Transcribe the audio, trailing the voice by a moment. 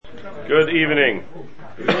Good evening.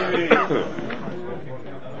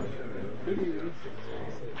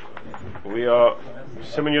 We are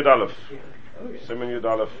Simen Yud Aleph. Simen Yud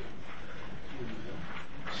Aleph.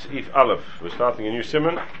 Seif Aleph. We're starting a new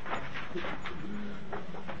Simen.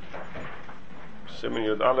 Simen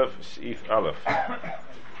Yud Aleph, Seif Aleph.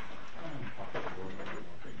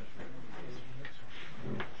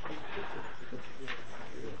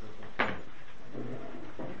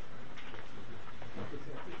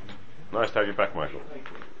 Nice to have you back, Michael.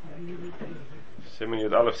 Simen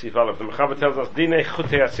Yud Aleph, Seif Aleph. The Mechaber tells us Dinei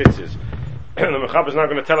Chutei Tzitzis. The Mechaber is now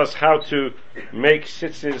going to tell us how to make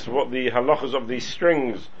tzitzis, what the halachas of the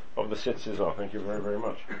strings of the tzitzis are. Thank you very, very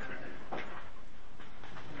much.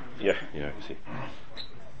 Yeah, I can see.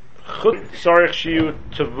 Chut Orach Shiur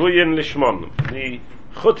Tavuyin Lishmon. The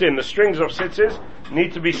chutin, the strings of tzitzis,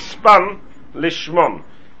 need to be spun lishmon,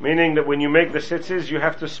 meaning that when you make the tzitzis, you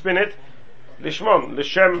have to spin it lishmon,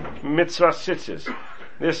 l'shem mitzvah tzitzis.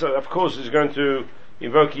 This, of course, is going to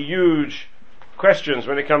evoke huge questions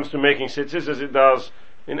when it comes to making tzitzis, as it does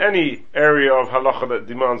in any area of halacha that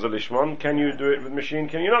demands a lishmon. Can you do it with machine?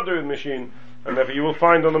 Can you not do it with machine? And therefore you will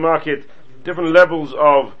find on the market different levels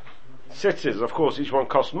of tzitzis. Of course, each one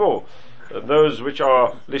costs more. Those which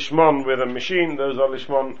are lishmon with a machine, those are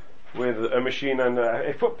lishmon with a machine and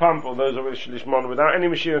a foot pump, or those are lishmon without any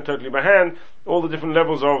machine and totally by hand. All the different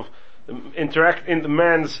levels of interact in the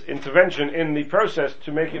man's intervention in the process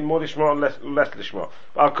to make it more lishma or less lishma.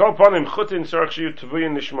 I'll call upon him chutin Orach Shiur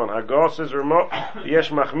Tavuyin lishman. Hagar says Ramah yesh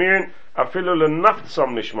machmirin afilu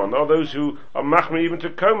lenaftsam lishman. Are those who are machmir even to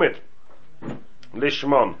comb it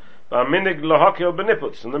lishman. Minig lahakel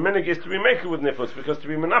beniputs, and the minig is to be maker with niputs, because to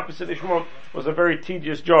be menapis at lishman was a very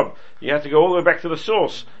tedious job. You had to go all the way back to the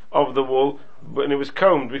source of the wool when it was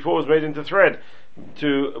combed before it was made into thread,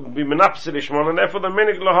 to be menapis lishman, and therefore the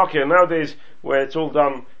minig lahakel. Nowadays, where it's all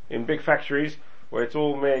done in big factories, where it's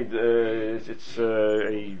all made, it's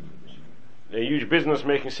a huge business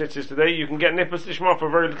making tzitzis today. You can get nippus lishma for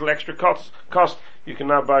very little extra cost. You can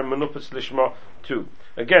now buy menupus lishma too.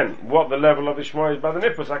 Again, what the level of lishma is by the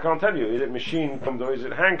nippus, I can't tell you. Is it machine combed or is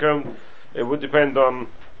it hand combed? It would depend on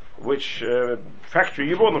which factory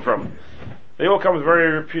you bought them from. They all come with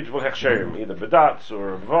very reputable hechsherim, either Bedatz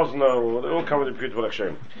or Vosno, or they all come with reputable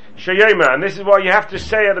hechsherim. Sheyema, and this is why you have to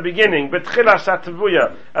say at the beginning, Betchilas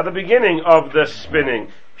HaTavuya, at the beginning of the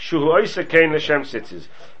spinning, Shuhu Oisa Kein L'Shem Tzitzis.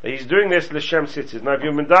 He's doing this L'Shem Tzitzis. Now if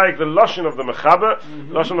you medayik the Lashon of the Mechaber,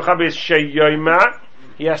 Lashon of the Mechaber is Sheyema,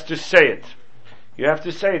 he has to say it. You have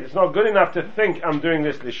to say it. It's not good enough to think I'm doing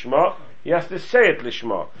this Lishma, he has to say it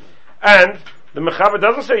Lishma. And the Mechaber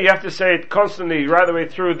doesn't say you have to say it constantly right the way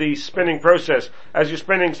through the spinning process. As you're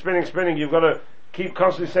spinning, you've got to keep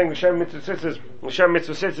constantly saying L'Shem Mitzvah Tzitzis, L'Shem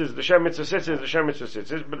Mitzvah Tzitzis, L'Shem Mitzvah Tzitzis, L'Shem Mitzvah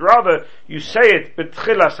Tzitzis, but rather you say it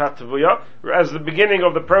B'tchilas HaTavuya, as the beginning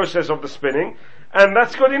of the process of the spinning, and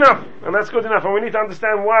that's good enough. And we need to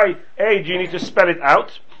understand why, A, do you need to spell it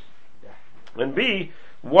out, and B,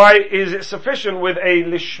 why is it sufficient with a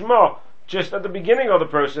Lishma just at the beginning of the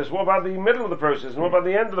process? What about the middle of the process? And what about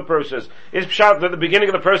the end of the process? Is pshat that the beginning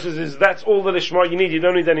of the process is that's all the lishma you need, you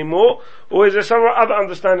don't need any more? Or is there some other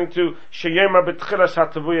understanding to sheyema betchilas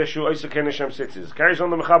hatavuya shu oisa ken Hashem tzitzis? Carries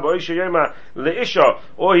on the mechaber, oy sheyema leisha,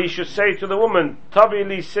 or he should say to the woman, tavi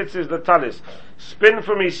li tzitzis letalis, spin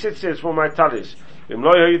for me tzitzis for my talis. So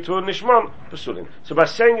by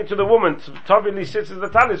saying it to the woman, tavi li tzitzis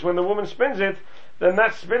letalis, when the woman spins it, then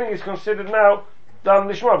that spinning is considered now done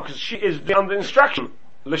lishma, because she is under instruction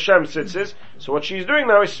l'shem tzitzis. So what she's doing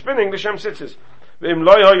now is spinning l'shem tzitzis.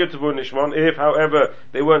 If, however,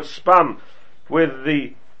 they weren't spun with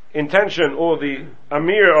the intention or the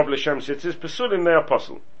amir of l'shem tzitzis, pesulin they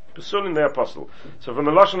apostle. So from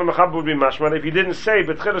the lashon of Mechaber would be mashma, if you didn't say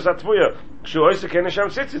betchilas atvuya kshu oisa ken l'shem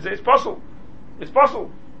tzitzis, it's possible.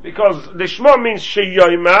 Because lishma means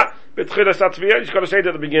sheyoyma betchilas atvuya. You just got to say it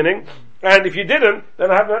at the beginning. And if you didn't,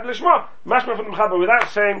 then I have that lishma. Mashma from the Mechaber without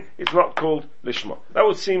saying it's not called lishma. That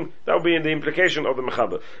would be in the implication of the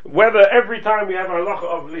Mechaber. Whether every time we have a halacha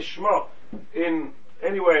of lishma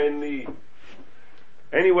anywhere in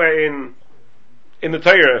the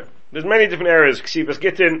Torah, there's many different areas. Ksibas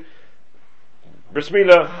Gittin, Bris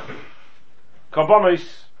Milah,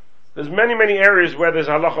 Karbonos. There's many areas where there's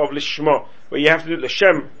a halacha of lishma, where you have to do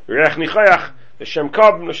l'shem reach nichayach, l'shem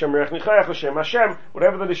kab, l'shem reach nichayach, l'shem Hashem,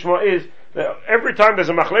 whatever the lishma is. Every time there's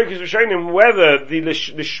a machlokes rishonim whether the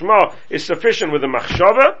lishma is sufficient with the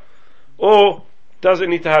machshava, or does it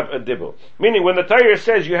need to have a dibble? Meaning, when the Torah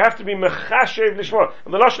says you have to be mechashev lishma,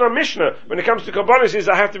 and the Lashon Mishnah, when it comes to Kabbalah, is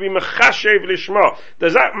I have to be mechashev lishma.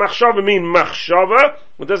 Does that machshava mean machshava?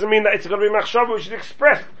 Or does it mean that it's going to be machshava which is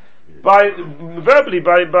expressed by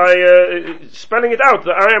spelling it out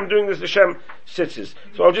that I am doing this Hashem Tzitzis.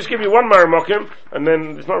 So I'll just give you one Maramokim, and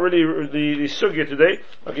then it's not really the sugya today.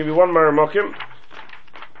 I'll give you one Maramokim.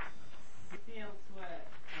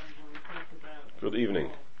 Good evening.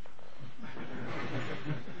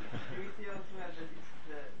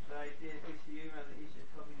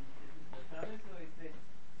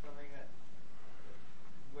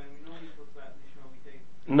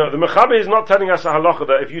 No, the Mechaber is not telling us a halacha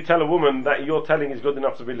that if you tell a woman that you're telling is good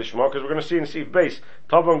enough to be lishma, because we're going to see in Sif base,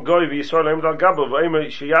 Tavam Goy v'Yisrael Eimad al Gabel v'Eimah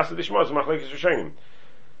Sheyasa lishma is machlekes Rishonim.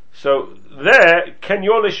 So there, can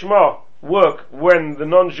your lishma work when the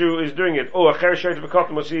non-Jew is doing it? Or a chereshet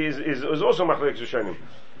v'kotam is also machlekes Rishonim.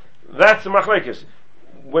 That's the machlekes.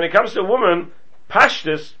 When it comes to a woman,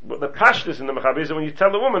 pashtus, the pashtus in the Mechaber is that when you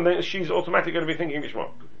tell the woman, then she's automatically going to be thinking lishma.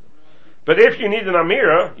 But if you need an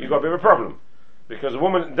amira, you've got a bit of a problem. Because the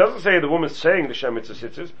woman, it doesn't say the woman's saying the Shem Mitzvah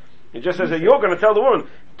Tzitzis. It just says that you're going to tell the woman,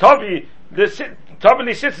 Tavi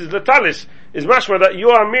Tzitzis, the talis, is mashma that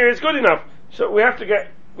your Amir is good enough. So we have to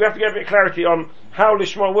get a bit of clarity on how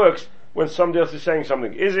Lishma works when somebody else is saying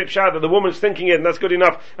something. Is it Pshat that the woman's thinking it and that's good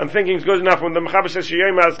enough, and thinking is good enough when the Mechaber says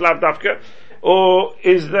Sheyema is Lav Dafka? Or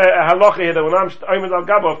is there a halacha here that when I'm Ayman al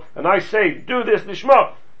Gabov and I say, do this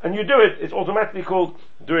Lishma, and you do it, it's automatically called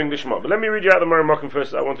doing Lishma. But let me read you out the Maramakim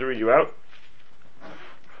first. I want to read you out.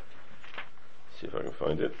 See if I can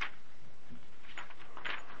find it.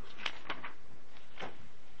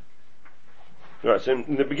 Right, so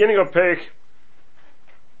in the beginning of Perek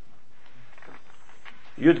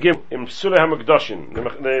Yud Gimel in Sulei HaMekdoshin,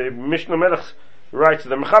 the Mishnah Melech writes,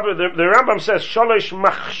 the Rambam says, Shalosh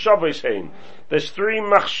machshavos hein. There's three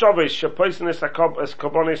machshavos shepoisen es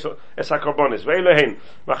hakarbonis ve'elohein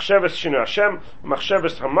machshavos shinu Hashem,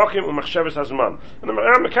 machshavos hamokim, and machshavos hazman. And the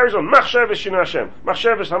Rambam carries on, machshavos shinu Hashem,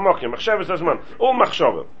 machshavos hamokim, machshavos hazman, all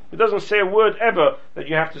machshavah. It doesn't say a word ever that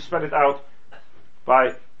you have to spell it out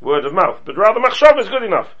by word of mouth, but rather machshavah is good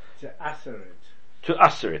enough. To assur it. To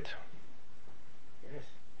assur it.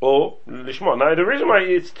 Or lishma. Now the reason why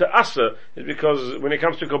it's to asa is because when it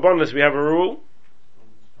comes to korbanos we have a rule,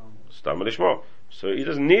 stam lishma. So he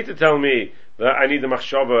doesn't need to tell me that I need the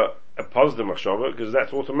machshava, a positive machshava, because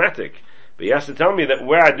that's automatic. But he has to tell me that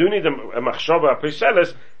where I do need a machshava, a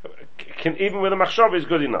peseles, even with a machshava is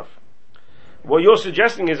good enough. What you're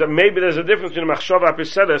suggesting is that maybe there's a difference between a machshava, a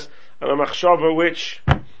peseles, and a machshava which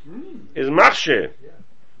is machshir. Yeah.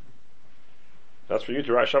 That's for you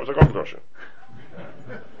to write Shabbos HaKofen Rosh.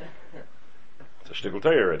 It's a shtickle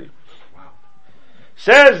tell you already. Wow.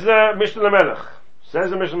 Says the Mishnah Melech. Says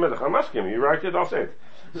the Mishnah Melech. I'm asking you write it, I'll say it.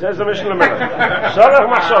 Says the Mishnah Melech. Shalech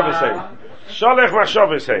machshavos hein. Shalech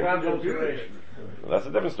machshavos hein. That's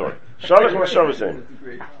a different story. Shalech machshavos hein.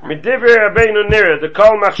 Midivir Rabbeinu Nira, the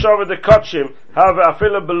kol machshava the kotshim, have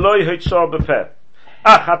afila beloy hitzah bepeh.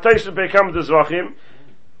 Ach, hataysu bekam the zvachim,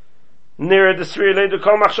 near the Sri the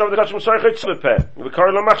call machshava the kachim soichet tzvepeh. We call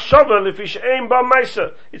it machshava lefish ein ba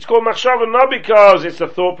ma'isa. It's called machshava not because it's a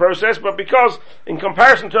thought process, but because in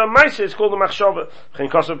comparison to a ma'isa, it's called a machshava. Chen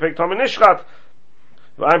kosav pek tam nishchat.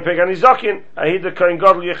 V'ayim pek anizakin. Ahid the kohen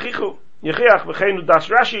gadol yechichu. Yechiach v'cheinu das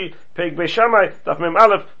Rashi pek beishamai daf mem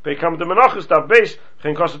aleph pek kam de menachos daf beis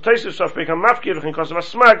chen kosav teisus sof pek ham mafkir chen kosav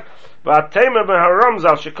asmag v'atema v'haram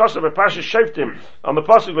zal shekosav v'pasha sheftim on the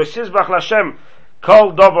pasuk v'sizbach l'Hashem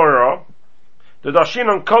kol dovara. The dashin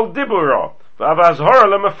on kol dibura, v'avazhara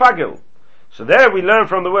lemefagil. So there we learn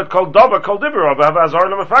from the word kol dova, kol dibura, v'avazhara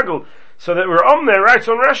lemefagil. So that we're on there, writes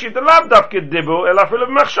on Rashi, the lav dafke dibu, elafil of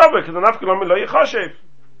machshavah, because the nafkil lo yichashev.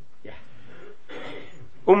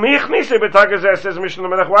 Umiichnise betagazeh, says Mishnah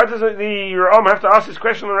Melech, why does the Ram have to ask this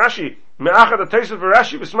question on Rashi? Me'achad the taste of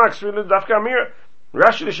Rashi, v'smak, svilu dafke amira.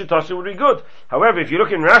 Rashi l'shitasi would be good. However, if you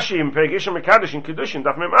look in Rashi, in Pegishim Mekadosh, in Kiddushin,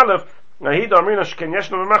 Daf Mem Aleph, Nahid Amrina Shken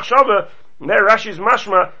Yeshna B'machshava, there Rashi's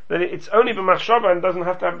mashma, that it's only b'machshava and doesn't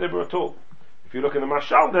have to have dibur at all. If you look in the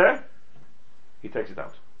mashal there, he takes it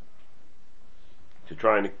out. To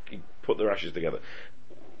try and put the Rashis together.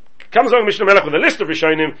 Comes along Mishnah Melech with a list of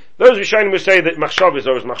Rishonim. Those Rishonim who say that machshava is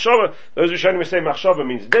always machshava. Those Rishonim who say machshava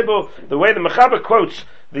means dibur. The way the Mechaber quotes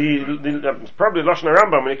it's probably Lashon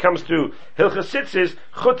Rambam when it comes to Hilchos Tzitzis,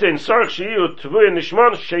 chutin sorach shiur tvuyin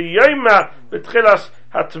nishmon sheyema betchilas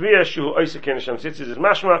hatviyah shu oiseken Hashem tzitzis is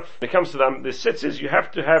mashma. When it comes to the tzitzis, you have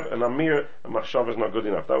to have an amir, and machshava is not good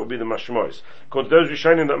enough. That would be the mashmois. Because those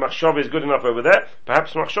Rishonim that machshava is good enough over there,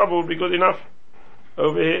 perhaps machshava would be good enough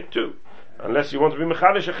over here too. Unless you want to be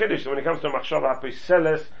mechadish a chiddush. So when it comes to machshava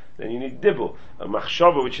hapeseles, then you need dibul. A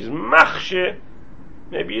machshava which is machshir,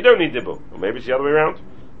 maybe you don't need dibul. Or maybe it's the other way around.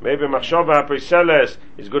 Maybe a machshava hapoiseles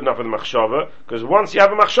is good enough for the machshava, because once you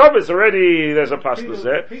have a machshava, it's already, there's a pastus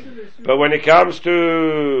there. But when it comes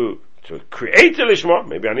to create a lishma,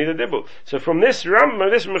 maybe I need a dibble. So from this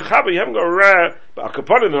this mechaber, you haven't got a rare, but I could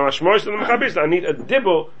put it in Hashmois and the mechaber, I need a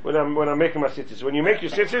dibble when I'm making my tzitzis. When you make your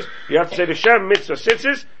tzitzis, you have to say the Shem mitzvah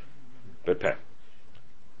tzitzis, but peh.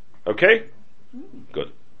 Okay?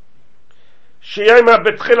 Good. Sheyema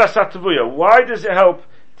betchilas hatavuya. Why does it help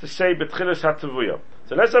to say betchilas hatavuya?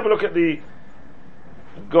 So let's have a look at the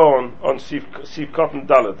Gaon on Siv Cotton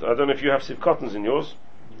Dalet. I don't know if you have Siv Cottons in yours,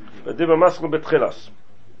 but Diba Maskal betchilas.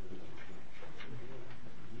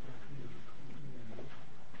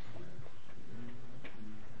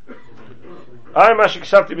 I'm Ashik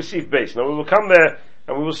Sabti B'Sif Base. Now we will come there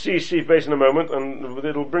and we will see Sif Base in a moment, and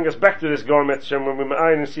it'll bring us back to this Gaon Metzshem when we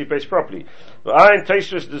ma'ayin in Sif Base properly. But ayin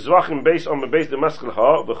Teisrus the Zvachim base on the base the Maskal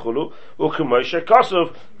Ha v'chulu u'Kemoshe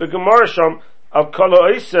Kosov the Sham al Kol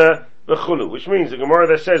Ha'isa v'chulu, which means the Gemara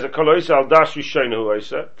that says that Kol Ha'isa al Das Rishonu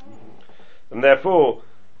Ha'isa, and therefore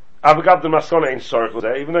Avagad the Maskana in Sorach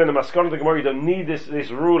there. Even though in the Maskana of the Gemara you don't need this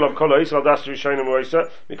rule of Kol Ha'isa al Das Rishonu Ha'isa,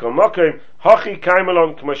 Mikol Mokim Hachi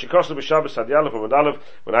Kaimelon Kemoshe Kosov b'Shabbos Ad Yalef Amad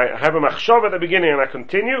when I have a machshava at the beginning and I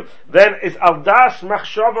continue, then it's al Das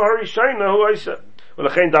Machshava Harishonu Ha'isa. Well,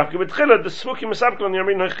 again, dafke betchila the svuki mesabklon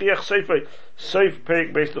yamin hachiyach seifei seif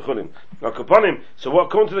peik based lechulim. Now, kaponim. So, what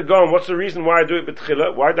according to the Gaon? What's the reason why I do it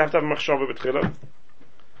betchila? Why do I have to have machshava betchila?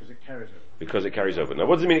 Because it carries over. Because it carries over. Now,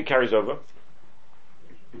 what does it mean? It carries over.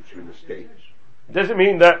 It's in the stage. Does it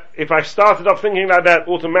mean that if I started off thinking like that,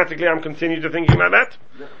 automatically I'm continuing to thinking like that?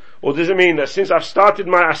 No. Or does it mean that since I've started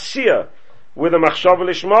my asiyah with a machshava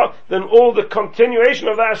lishma, then all the continuation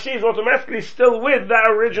of that asiyah is automatically still with that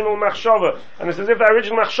original machshava, and it's as if that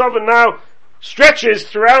original machshava now stretches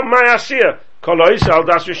throughout my asiyah. Kol ha'isa al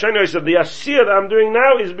das rishonu ha'isa. The asiyah that I'm doing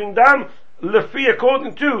now is being done lefi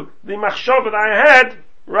according to the machshava that I had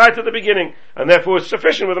right at the beginning, and therefore it's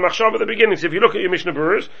sufficient with the machshava at the beginning. So if you look at your Mishnah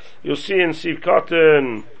Berurah, you'll see in Siv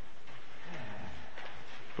Cotton,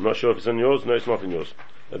 I'm not sure if it's in yours. No, it's not in yours.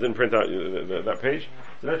 I didn't print out that page.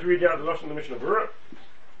 So let's read out the Lashon of the Mishnah Berurah.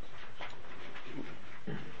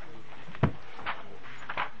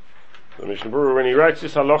 The Mishnah Berurah, when he writes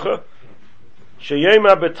this halacha,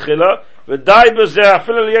 sheyema betchila v'dai b'zeh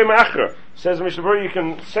afil l'yema achra. Says the Mishnah Berurah, you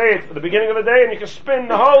can say it at the beginning of the day and you can spend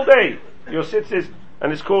the whole day your sitzis,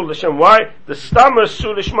 and it's called Hashem. Why? The stammer su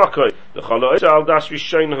lishmakoi the chala oisa al das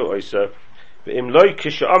rishaynahu oisa. Unless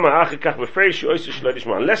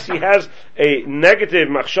he has a negative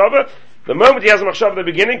machshava, the moment he has a machshava at the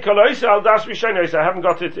beginning, I haven't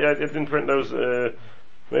got it, I didn't print those,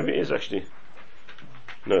 maybe it is actually.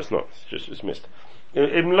 No, it's not, it's missed. The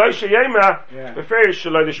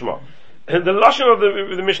lashon of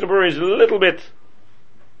the Mishnah Berurah is a little bit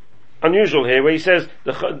unusual here, where he says,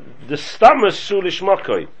 the stamas su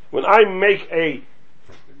lishmakoi, when I make a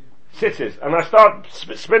tzitzis, and I start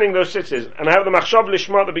spinning those tzitzis, and I have the machshav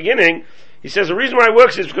lishma at the beginning, he says the reason why it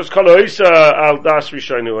works is because kol ha'isa al das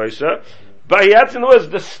rishonu ha'isa, but he adds in the words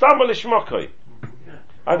the stama lishmakoi.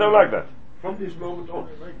 I don't like that. From this moment on.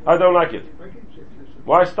 I don't like it.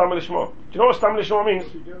 Why stama lishma? Do you know what stama lishma means?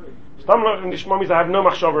 Stama lishma means I have no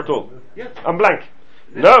machshav at all. Yes. I'm blank.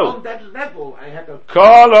 No. On that level, I had a.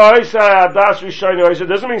 Kol ha'isa das rishonu ha'isa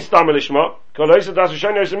doesn't mean stama lishma. Kol ha'isa das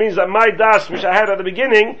rishonu ha'isa means that my das, which I had at the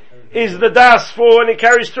beginning, is the das for, and it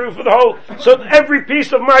carries through for the whole. So every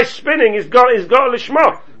piece of my spinning is got a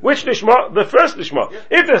lishma. Which lishma? The first lishma.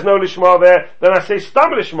 If there's no lishma there, then I say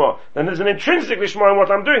stam lishma. Then there's an intrinsic lishma in what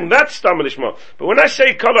I'm doing. That's stam lishma. But when I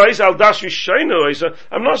say kol ha'isa al das rishaynu ha'isa,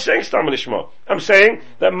 I'm not saying stam lishma. I'm saying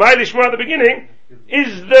that my lishma at the beginning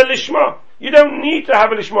is the lishma. You don't need to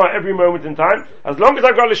have a lishma every moment in time. As long as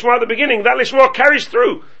I've got lishma at the beginning, that lishma carries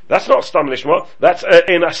through. That's not stam lishma. That's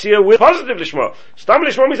in asiyah with positive lishma. Stam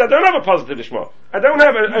lishma means I don't have a positive lishma. I don't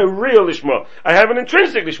have a real lishma. I have an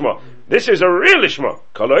intrinsic lishma. This is a real lishma.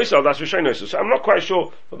 Kol ha'isa that's rishaynu. So I'm not quite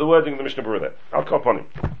sure what the wording of the Mishnah Berurah there. I'll cop on him.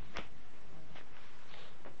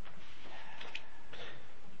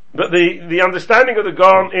 But the understanding of the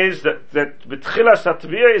Gaon is that b'tchilas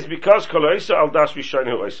hatviyah is because kol ha'isa al das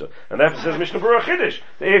rishaynu ha'isa. And therefore says Mishnah Berurah Chiddush,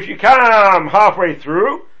 that if you come halfway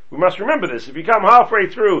through, we must remember this, if you come halfway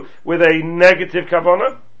through with a negative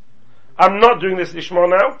kavanah, I'm not doing this lishma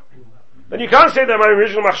now, then you can't say that my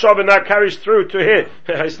original machshava now carries through to here.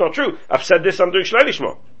 It's not true. I've said this, I'm doing shlei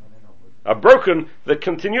lishma. I've broken the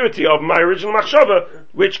continuity of my original machshava,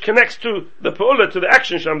 which connects to the pa'ula, to the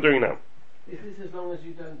action I'm doing now. Is this as long as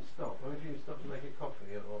you don't stop? Or if you stop to make a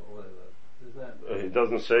coffee or whatever? Does that... It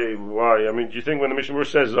doesn't say why. I mean, do you think when the Mishnah Berurah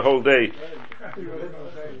says the whole day...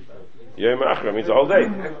 Yom Achra means the whole day.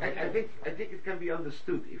 I think it can be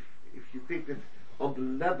understood if you think that on the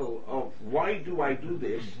level of why do I do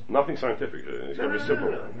this? Nothing scientific. It's going to be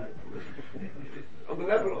simple. No. On the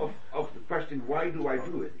level of the question why do I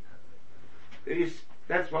do it?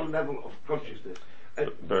 That's one level of consciousness.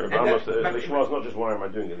 Lishma is not just why am I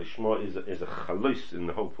doing it. Lishma is a chalus in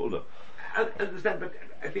the whole pulla. I understand, but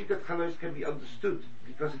I think that chalus can be understood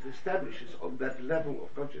because it establishes on that level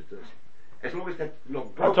of consciousness. As long as that's not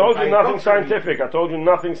I told you nothing scientific.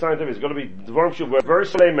 It's got to be Dvarim Shuv. We're very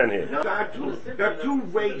laymen here. No, there are two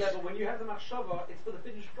ways. When you have the machshava, it's for the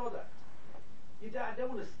finished product. I don't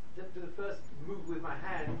want to do the first move with my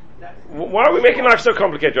hand. Why are we making life so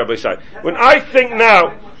complicated, Rabbi Isai? When I think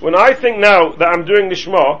now that I'm doing the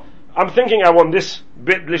Shema, I'm thinking I want this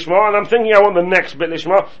bit lishma, and I'm thinking I want the next bit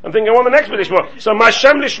lishma. I'm thinking I want the next bit lishma. So my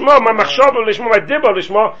shem lishma, my machshava lishma, my dibba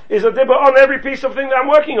lishma is a dibba on every piece of thing that I'm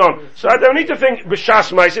working on. So I don't need to think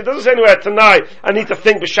b'shas ma'aser. It doesn't say anywhere tonight I need to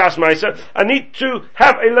think b'shas ma'aser. I need to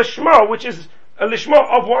have a lishma, which is a lishma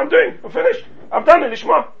of what I'm doing. I'm finished. I've done it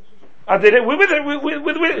lishma. I did it with which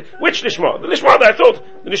lishma? The lishma that I thought,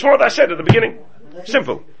 the lishma that I said at the beginning.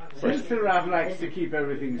 Simple. Since the Rav likes to keep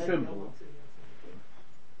everything simple,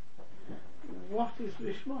 what is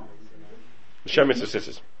Lishma? Shem Mitzvah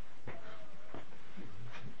Tzitzis.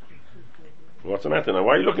 What's the matter now?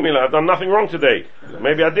 Why are you looking at me like I've done nothing wrong today?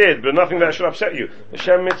 Maybe I did, but nothing that should upset you. The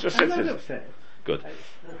Shem Mitzvah Tzitzis. I'm not upset. Good.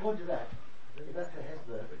 According to that, that's the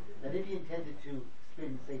Hezbollah, that if he intended to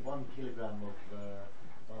spend, say, 1 kilogram of...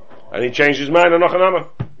 and he changed his mind, and Nochanama.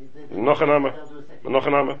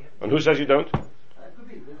 And who says you don't? Could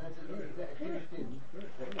be.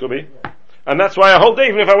 Could be. And that's why a whole day,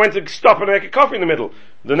 even if I went to stop and make a coffee in the middle,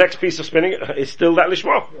 the next piece of spinning is still that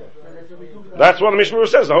lishma. That's what the Mishnah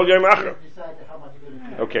says, the whole Yom Achra.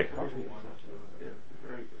 Okay.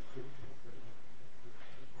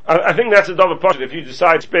 I think that's a double part. If you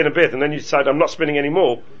decide to spin a bit and then you decide I'm not spinning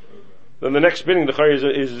anymore, then the next spinning the chayr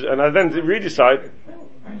is and I then redecide.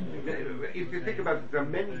 If you think about it, there are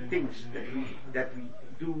many things that we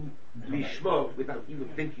do lishma without even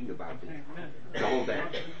thinking about it the whole day.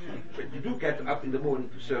 But you do get up in the morning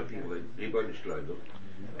to serve the Rebbeinu Shlomo,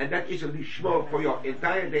 and that is a lishma for your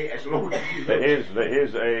entire day as long as you There is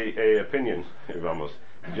a opinion, Ramos.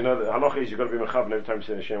 You know, the halacha is you've got to be mechavan every time you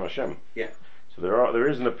say Hashem Hashem. Yeah. So there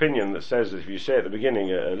is an opinion that says that if you say at the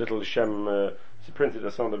beginning a little Hashem, it's printed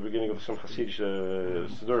at some at the beginning of some Hasidic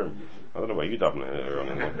Sidurim. I don't know why you daven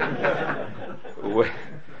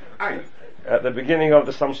at the beginning of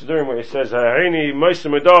the Sam Sidurim where it says Harini Moise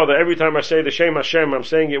Medar, that every time I say the Shem Hashem I'm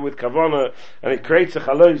saying it with Kavana and it creates a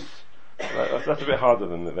chalos. That's a bit harder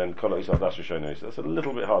than Kol Ha'isah Das Rishonah. That's a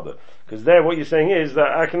little bit harder because there what you're saying is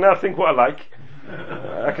that I can now think what I like.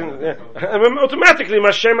 I can and automatically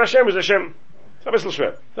my Shem Hashem is Hashem.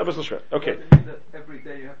 Okay. Every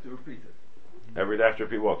day you have to repeat it. Every day I have to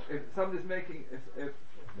repeat what? If somebody's making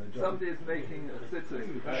somebody is making a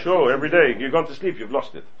tzitzis. Sure, every day. You've gone to sleep, you've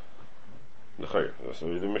lost it.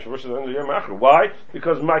 Why?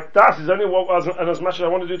 Because my das is only as much as I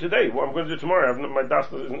want to do today. What I'm going to do tomorrow, my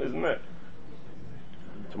das isn't there.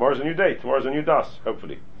 Tomorrow's a new day. Tomorrow's a new das,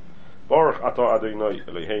 hopefully. Baruch atah Adonai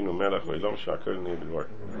Eloheinu melech v'olam shakol nidvar.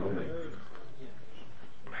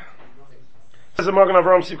 Says the Magen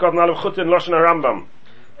Avraham Sivkat Nalev Chutin Lashon HaRambam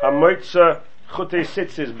HaMoitza Chutei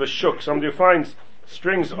Tzitzis B'Shuk. Somebody who finds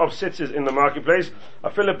strings of tzitzis in the marketplace.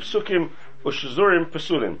 Afile Psukim Ushzurim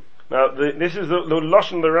Pesulim. Now this is the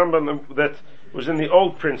Lashon of the Rambam that was in the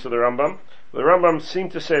old prints of the Rambam. The Rambam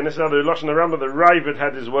seemed to say, and this is how the Lashon of the Rambam, the Raavad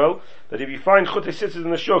had as well, that if you find Chutei Tzitzis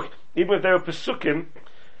in the Shuk, even if they were Pesukim,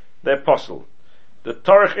 they're possible. The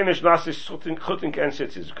Torach Inish Lasis Chutin Ken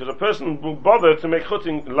Tzitzis, because a person will bother to make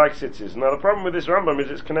Chutin like Tzitzis. Now the problem with this Rambam is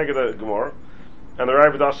it's Keneged the Gemara, and the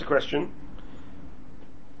Raavad asks the question.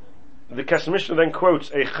 The Kesef Mishnah then quotes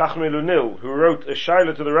a Chachmei Lunil who wrote a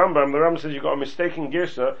Shaila to the Rambam. The Rambam says you got a mistaken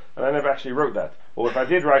Girsa, and I never actually wrote that. Or if I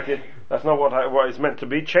did write it, that's not what it's meant to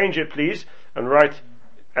be. Change it, please, and write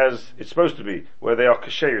as it's supposed to be, where they are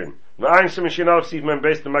kasherim. V'ayin simin shin alef siv mem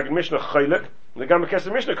beis the Magid Mishnah chaylik. The Gam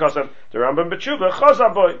Kesef Mishnah kasav the Rambam b'tshuva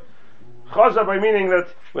chazaboy. Chazaboy meaning that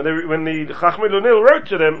when the Chachmei Lunil wrote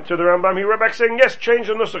to the Rambam, he wrote back saying yes, change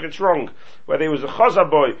the nusach, it's wrong. Whether it was a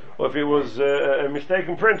chazaboy or if it was a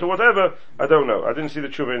mistaken print or whatever, I don't know. I didn't see the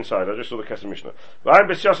tshuva inside. I just saw the Kesef Mishnah. V'ayin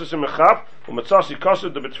b'syasus imechaf u'matzasi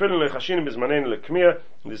kasav the b'tfilin lechashinim bizmanenu lekmiyah.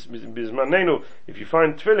 This bizmanenu, if you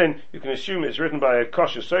find tefillin, you can assume it's written by a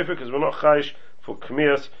kosher sofer because we're not chayish for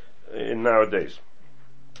kmiyas in nowadays.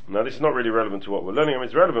 Now this is not really relevant to what we're learning. I mean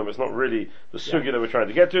it's relevant, but it's not really the sugya that we're trying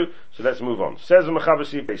to get to. So let's move on. Says the Mechaber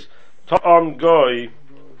Sibes, Tov on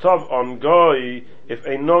goy if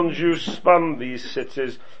a non-Jew spun these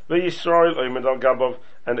tzitzis, v'Yisrael oimed al gabov,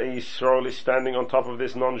 and a Yisrael is standing on top of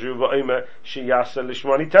this non-Jew, v'oimer sheyasa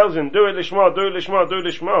lishma, and he tells him, do it lishma, do it lishma, do it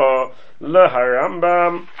lishma,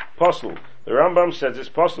 leharambam posel. The Rambam says it's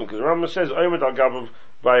possible, because the Rambam says, oimed al gabov,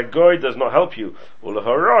 by a goy does not help you.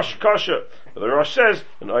 Uleharosh kasha. But the Rosh says,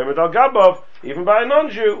 an oimed al gabov, even by a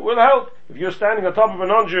non-Jew, will help. If you're standing on top of a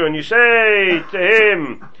non-Jew and you say to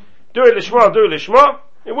him, do it lishma,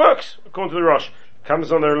 it works, according to the Rosh.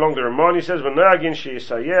 Comes on there along the Ramon, he says, v'nagin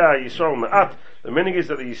she'yisayeh Yisrael ma'at. The meaning is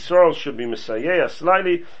that the Yisrael should be misayeh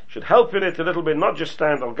slightly, should help in it a little bit, not just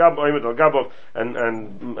stand al gabov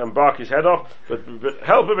and bark his head off, but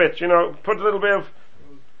help a bit, put a little bit of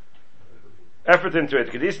effort into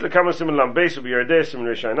it.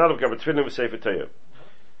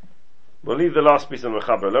 We'll leave the last piece on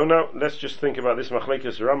Mechaber alone now. Let's just think about this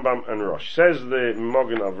Machlekes Rambam and Rosh. Says the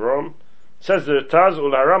Mogen Avram, says the Taz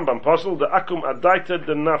ul Rambam Posel, the Akum Adaita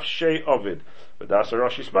the Nafshei Ovid. But that's a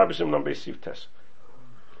Rosh Isbabisim Lam Siv Tes.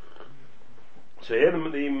 So here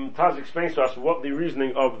the Taz explains to us what the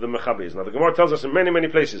reasoning of the Mechaber is. Now the Gemara tells us in many, many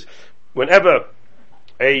places, whenever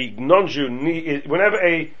a non-Jew,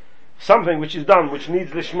 something which is done, which needs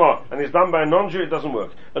lishma, and is done by a non-Jew, it doesn't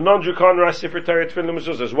work. A non-Jew can't write Sefer Torah Tefillah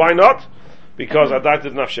Mezuzahs. Why not? Because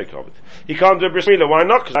Adaited Nafshei Kovid. He can't do Bris Milah. Why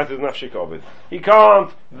not? Because Adaited Nafshei Kovid. He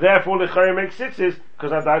can't, therefore, L'chayim make tzitzis,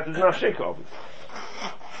 because Adaited Nafshei Kovid.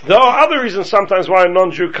 There are other reasons sometimes why a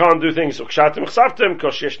non-Jew can't do things. There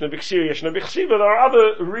are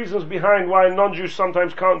other reasons behind why a non-Jew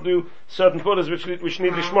sometimes can't do certain pullahs which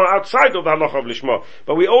need lishma outside of the halacha of lishma.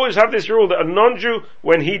 But we always have this rule that a non-Jew,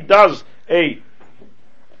 when he does a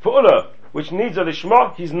pullah which needs a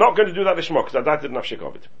lishma, he's not going to do that lishma because adaited nafshei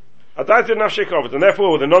kovid. Adaited nafshei kovid, and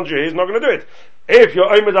therefore the non-Jew he's not going to do it. If you're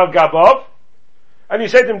oimed al gabav, and you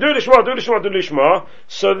say to him, do lishma,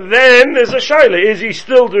 so then there's a shaila. Is he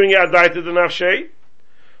still doing it adaited nafshei?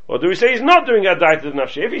 Or do we say he's not doing it adaited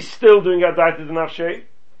nafshei? If he's still doing it adaited nafshei,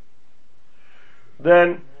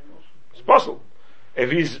 then it's possible.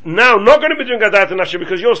 If he's now not going to be doing adaited nafshei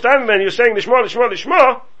because you're standing there and you're saying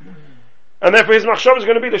lishma, and therefore his machshav is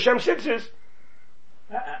going to be l'shem tzitzis,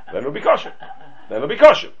 then it'll be kosher.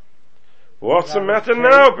 What's the matter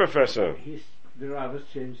now, Professor? The Rav has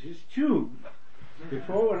changed his tune.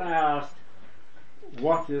 Before, when I asked,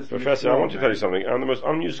 what is Professor, I want to tell you something. I'm the most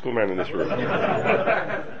unmusical man in this room.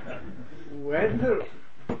 When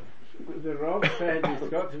the Rav said it's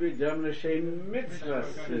got to be done l'shem mitzvah,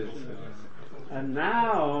 and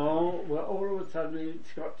now, all of a sudden,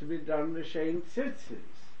 it's got to be done l'shem tzitzis.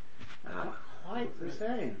 Not quite the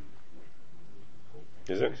same.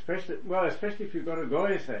 Is it? Especially if you've got a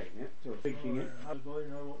guy saying it, or thinking it. How do you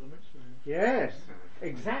know what the mitzvah is? Yes,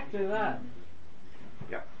 exactly that.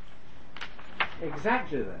 Yeah.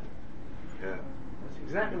 Exactly that. Yeah. That's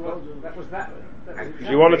exactly what that was. If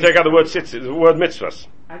you want to take out the word tzitzis, the word mitzvahs.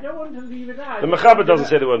 I don't want to leave it out. The Mechaber doesn't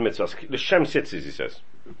say the word mitzvahs. L'shem tzitzis, he says.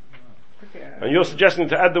 Okay. And you're suggesting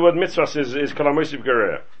to add the word mitzvahs is kalamosif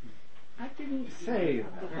gereya. I didn't say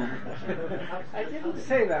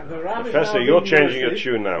that. The Rav Professor, is you're changing your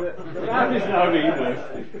tune now. The Rav is now being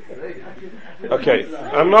Okay,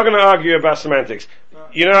 I'm not going to argue about semantics.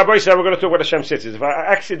 Abba said we're going to talk about L'shem tzitzis. If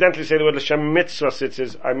I accidentally say the word L'shem mitzvah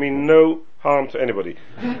tzitzis, I mean no harm to anybody.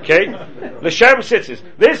 Okay? L'shem tzitzis.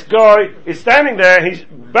 This guy is standing there, he's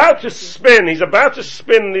about to spin these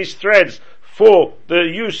threads for the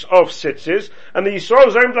use of tzitzis, and the Yisrael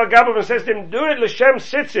is aimed al gabav and says to him, do it L'shem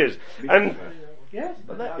tzitzis. And yes,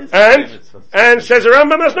 but that is and says the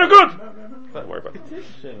Rambam, that's no good. Don't worry about it.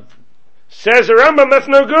 Says the Rambam, that's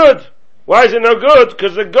no good. Why is it no good?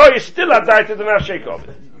 Because the guy is still adaited the nafshei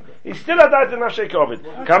kovid. He's still adaited the nafshei kovid.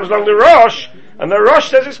 Comes along the Rosh, and the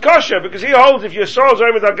Rosh says it's kosher, because he holds if your soul's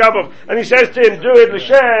aimed al gabav, and he says to him, do it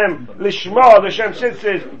L'shem, Lishma, L'shem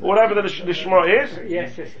tzitzis, whatever the Lishma is.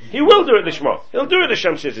 Yes. He will do it Lishma. He'll do it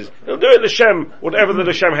L'shem tzitzis. He'll do it L'shem, whatever the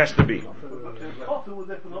L'shem has to be.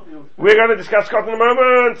 We're going to discuss cotton in a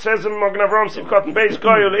moment. Says Mogen Avram, Siv Cotton Beis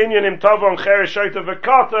Koyul Inyan Im Tovon Cheresh Shoyta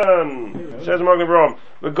V'Cotton. Says Mogen Avram,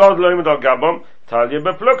 V'God Loimid Al Gabam Talia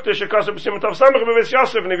Beplukte Shekasa B'Sim Tov Samach B'Beis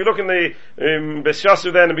Yosef. And if you look in the Beis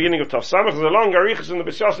Yosef there in the beginning of Tov Samach, there's a long arichas in the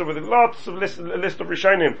Beis Yosef with lots of list of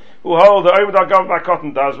Rishonim who hold the Oimid Al Gabam by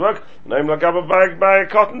cotton does work, and Oimid Al Gabam by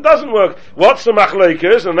cotton doesn't work. What's the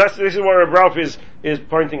machlokes? And this is what Ralph is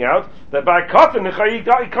pointing out, that by cotton he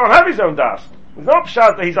can't have his own das. It's not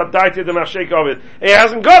pshat that he's adaited the nafshei kovid. He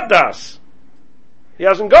hasn't got das. He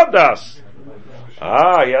hasn't got das. So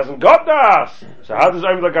how does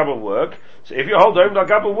Oimid al Gabel work? So if you hold Oim Al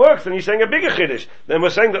Gabov works, then you're saying a bigger Chiddush. Then we're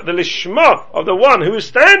saying that the Lishma of the one who is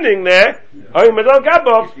standing there, Oim Al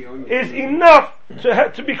Gabov, is enough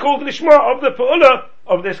to be called Lishma of the Pa'ula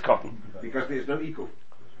of this cotton. Because there's no equal.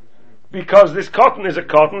 Because this cotton is a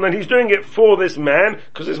cotton, and he's doing it for this man,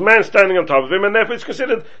 because this man's standing on top of him, and therefore it's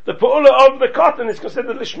considered, the Pa'ula of the cotton is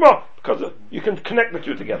considered Lishma, because you can connect the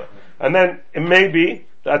two together. And then it may be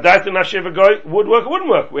that Adat and Hashiva Goy would work or wouldn't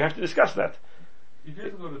work. We have to discuss that. If he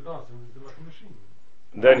hasn't got a das, and it's like a machine.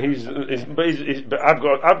 Then but I've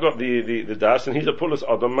got the das, and he's a pullah's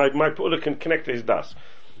Adam. My pullah can connect to his das.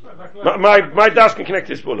 My das can connect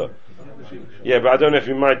to his pullah. Yeah, but I don't know if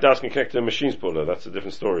my das can connect to the machine's pullah. That's a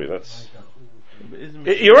different story.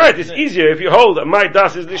 You're right. It's easier if you hold that my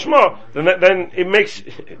das is lishma. Then it makes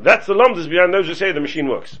that's the lamdas behind those who say the machine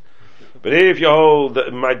works. But if you hold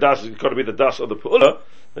that my das has got to be the das of the pullah,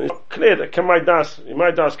 then it's clear that my das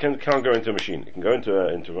can't go into a machine. It can go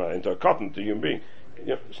into a cotton, to a human being.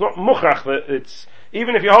 It's not muchach that it's,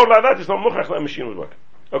 even if you hold like that, it's not muchach that a machine would work.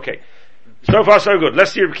 Okay. So far so good.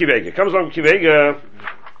 Let's see Reb Kivega. Comes along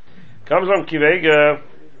Kivega.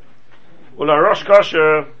 Ula Rosh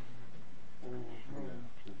Kasha.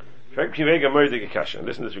 Reb Kivega Moedige Kasha.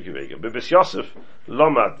 Listen to this Reb Kivega. Bibis Yosef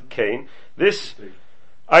Lomad Kain. This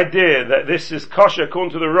idea that this is Kasha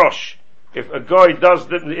according to the Rosh, if a guy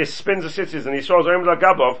spins the tzitzis and he throws Oim Al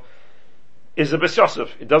Gabov, is a Bis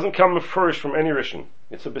Yosef. It doesn't come flourish from any Rishon.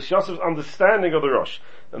 It's a Bis Yosef's understanding of the Rosh.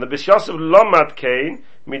 And the Bis Yosef Lomad Kain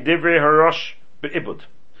Midivrei HaRosh Be'ibud.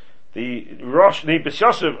 The Bis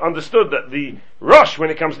Yosef understood that the Rosh, when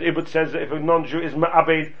it comes to Ibud, says that if a non-Jew is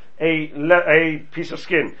ma'abed a piece of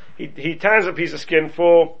skin, he tans a piece of skin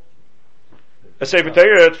for a Sefer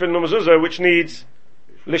Torah, Tefillin Mezuzah, which needs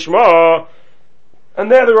Lishma. And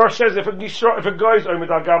there the Rosh says if a guy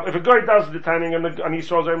does the tanning and he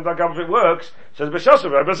throws Oim Al Gabov, if it works, says Bis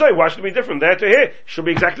Yosef, why should it be different there to here? It should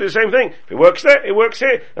be exactly the same thing. If it works there, it works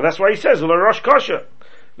here. And that's why he says, Ula Rosh Kasha.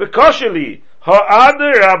 The Kashali,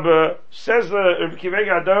 Ha'adir Rabba, says the Reb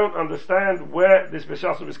Kivega, I don't understand where this Bis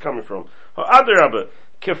Yosef is coming from. Ha'adir Rabba,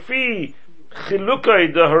 Kafi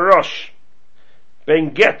Chilukai de Harosh,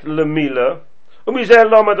 Ben Get Lemila, Umizel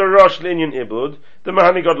Lama de Rosh Linyan Ibud, the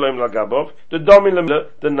Mahani God Loim Lagabov, the Domi Lemila,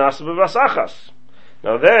 the Nasab of Asachas.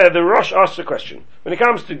 Now there, the Rosh asks a question. When it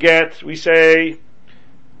comes to get, we say,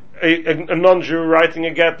 a non-Jew writing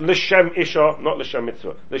a get, L'Shem Isha, not L'Shem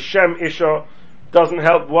Mitzvah, L'Shem Isha, doesn't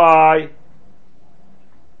help. Why?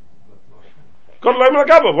 God Loim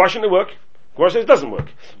Lagabov, why shouldn't it work? Gemara says it doesn't work.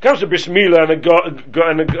 It comes to Bris Milah and a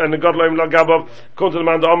God Loim Lagabov, according to the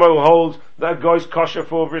man the Omo who holds that guy's kosher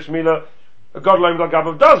for Bris Milah, a God Loim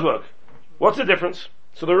Lagabov does work. What's the difference?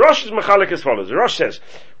 So the Rosh is mechalik as follows. The Rosh says,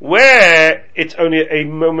 where it's only a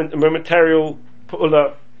momentary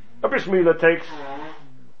pu'ula, a Bris Milah takes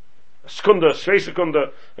a sekunda, 3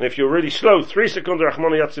 sekunda, and if you're really slow, 3 sekunda,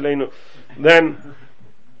 Rachmana Yatzilenu, then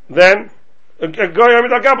a guy Oim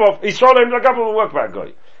Lagabov, Yisrael Oim Lagabov will work by a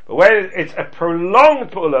guy. But where it's a prolonged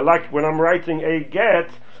pu'ula, like when I'm writing a get,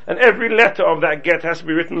 and every letter of that get has to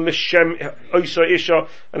be written L'Shem Oisa Isha,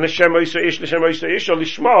 and L'Shem Oisa Isha, L'Shem Oisa Isha,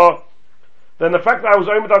 Lishma, then the fact that I was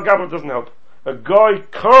Oim Al Gabov doesn't help. A guy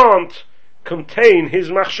can't contain his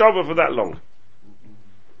machshava for that long.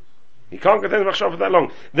 He can't contain his machshava for that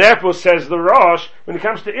long. Therefore, says the Rosh, when it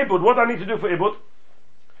comes to Ibud, what do I need to do for Ibud?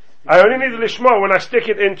 I only need the Lishma when I stick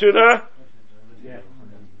it into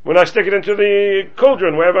the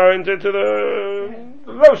cauldron, wherever, into the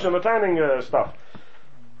lotion, the tanning stuff.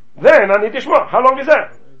 Then I need Lishma. How long is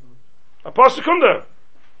that? A par sekunda.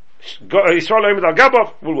 Yisrael Oim Al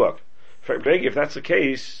Gabov will work. If that's the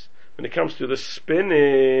case, when it comes to the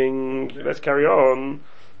spinning, let's carry on.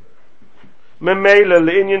 Memela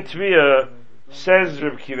Le'inyan Tviyah, says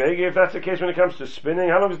Reb Kivega, if that's the case when it comes to spinning,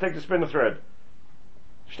 how long does it take to spin a thread?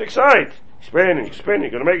 Stick side. Spinning,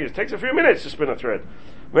 you're gonna make it. It takes a few minutes to spin a thread.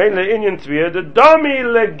 Memela Le'inyan Tviyah, the Dami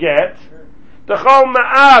Leget, the Chol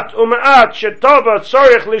Ma'at U'Ma'at Shetova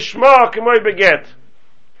Tzorich Lishma K'moy Beget.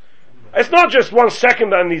 It's not just 1 second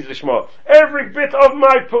that needs Lishma. Every bit of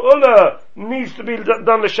my pu'ula needs to be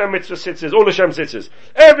done L'Shem Mitzvah Tzitzis, all L'Shem Tzitzis.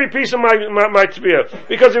 Every piece of my Tzviyah.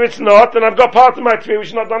 Because if it's not, then I've got part of my Tzviyah which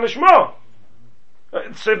is not done Lishma.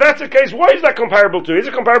 So if that's the case, what is that comparable to? Is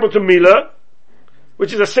it comparable to Mila,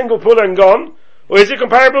 which is a single pu'ula and gone? Or is it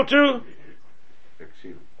comparable to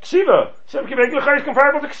Ksiva? So is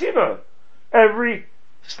comparable to Ksiva. Every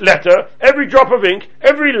letter, every drop of ink,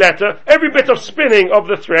 every letter, every bit of spinning of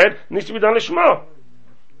the thread needs to be done Lishma.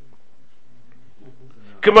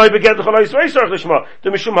 K'may beget l'cholay Yisrael Tzarich Lishma. The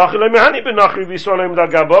mishum hachilay mehani benachri v'Yisrael Oim Al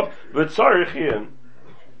Gabov v'tzarich yin.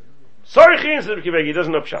 Tzarich yin, says Reb Kivega, he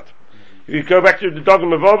doesn't know pshat. If you go back to the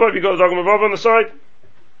Dogma Vova, have you got the Dogma Vova on the side?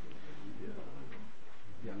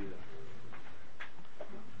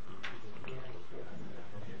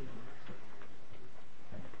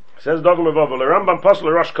 Says Dogma Vova, the Rambam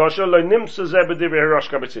Pasal Rosh Kosher, lo nimsa zeh b'divrei Rosh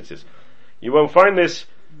Tzitzis. You won't find this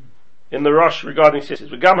in the Rosh regarding tzitzis.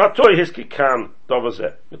 V'gam hatoy hiski kan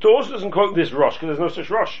dovazeh. The Torah also doesn't quote this Rosh because there's no such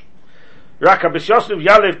Rosh. Raka b'shoslev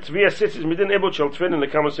yalev tvia tzitzis midin ebot shel tfilin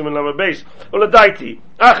lekama simen lama beis. Oladaiti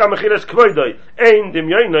acha mechilas kvoidoi ein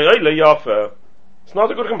dimyoinoi oile yafer. It's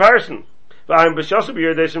not a good comparison. V'ayim b'shoslev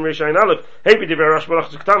yirdesim reishayin aleph hebi divrei Rosh balach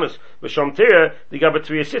ziktanis v'shom tira diga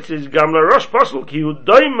b'tvia tzitzis gam la Rosh posel ki hu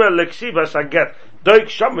doime leksiva saget doik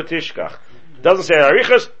sham v'tishkach. Doesn't say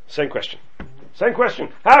arichas. Same question. Same question.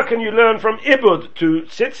 How can you learn from Ibud to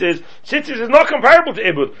Tzitzis? Tzitzis is not comparable to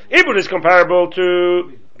Ibud. Ibud is comparable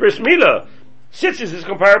to Bris Milah. Tzitzis is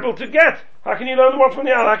comparable to Get. How can you learn the one from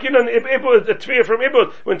the other? How can you learn Ibud, a Tviyah from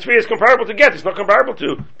Ibud when Tviyah is comparable to Get? It's not comparable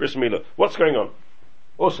to Bris Milah. What's going on?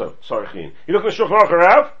 Also, sorry, Chin. You look at Shulchan Aruch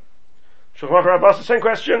Rav. Shulchan Aruch Rav asks the same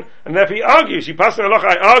question, and therefore he argues. He passes in halacha.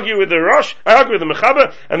 I argue with the Rosh. I argue with the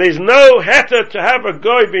Mechaber, and there's no heter to have a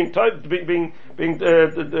guy being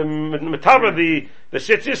metava the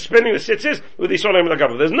tzitzis, spinning the tzitzis with the Yisrael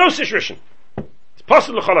Agava. There's no situation. It's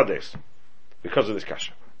possible l'cholades because of this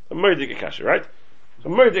kasha. A murdig kasha, right? It's a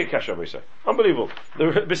murdig kasha, we say. Unbelievable. The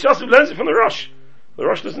B'Yosef learns it from the Rosh. The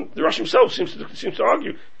Rosh doesn't. The Rosh himself seems to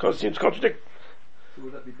argue, seems to contradict. So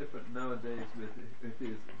would that be different nowadays if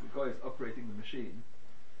the guy is operating the machine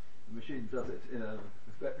does it in a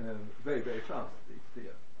very, very fast,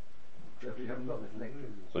 so if you haven't got this link.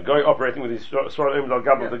 So the guy operating with his Yisrael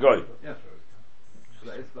Agava, the guy. Yeah. So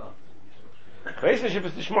that is fast. Relationship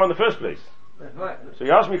is Lishma in the first place. Right. So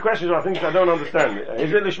you ask me questions I think I don't understand.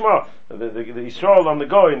 Is it Lishma? The Yisrael and the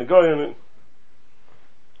guy and the guy and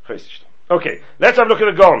the... Okay, let's have a look at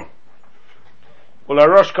the Gon. Well,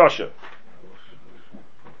 Rosh Kosher.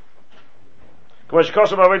 K'mash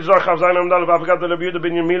Kosher b'aved Zorach Chav Zayin Amdal v'avgad l'Rabbi Yehuda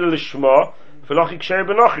ben Yirmiyah Lishma v'lochi ksher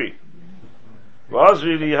b'nochi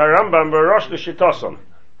v'azri li harambam b'rosh l'shitoson.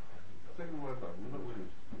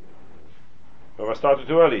 Have I started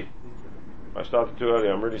too early?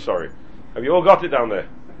 I'm really sorry. Have you all got it down there?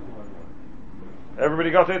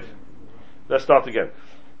 Everybody got it? Let's start again.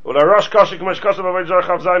 Rosh Kosher k'mash Kosher b'aved Zorach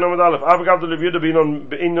Chav Zayin Amdal v'avgad l'Rabbi Yehuda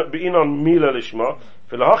b'inon mila Lishma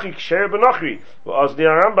v'lochi ksher b'nochi v'azri li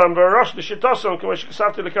harambam b'rosh l'shitoson k'mash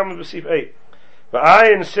kasavti l'kam b'sif 8.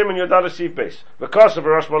 V'ayin simen yodad asif base. V'kos of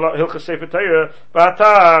Rosh Hilchos Sefer Torah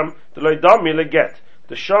v'atam d'lo dami leget.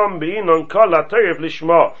 The sham b'inon kol ha'torah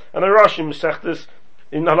v'lishma. And the Rosh in Mesechtes,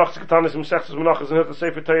 in Halachas Ketanis, Mesechtes Menachos, and Hilchos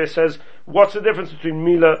Sefer Torah says, what's the difference between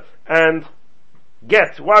Mila and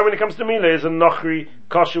Get? Why, when it comes to Mila, is a Nochri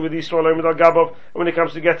kosher with Yisrael Omed Al Gabov, and when it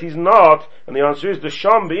comes to Get, he's not? And the answer is, the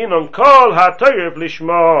sham b'inon kol ha'torah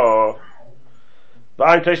v'lishma. The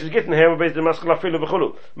Ein Tosh is getting here based on Maskal Afilu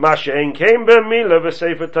v'chulu. Ma she'en came b'mila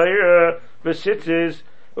v'sefer Torah v'tzitzis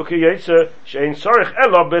ukiyetzer she'en sorich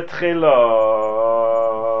elo b'tchila.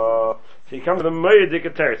 So he comes with the moedik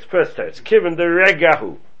teretz, first teretz, kiven the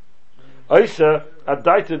regahu. Oisa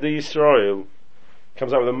adaita the Yisrael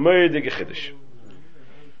comes out with a moedik chiddush.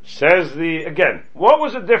 Says again, what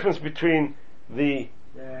was the difference between the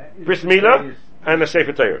Bris Milah and the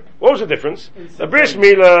Sefer Torah? What was the difference? The Bris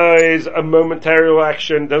Milah is a momentary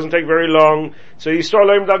action, doesn't take very long, so Yisrael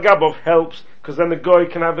Omed Al Gabov helps, because then the guy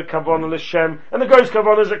can have the Kavanah L'Shem, and the guy's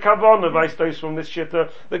Kavanah is a Kavanah, vice from this shitta,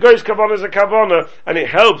 the guy's Kavanah is a Kavanah, and it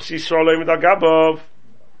helps Yisrael Omed Al Gabov.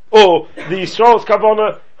 Or, the Yisrael's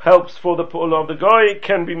Kavanah helps for the pu'ul of the guy, it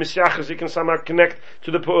can be Mesiachas, it can somehow connect to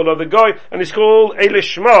the pu'ul of the guy, and it's called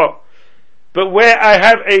Eilishma. But where I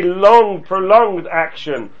have a long, prolonged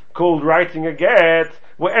action, called writing a get,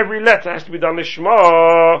 where every letter has to be done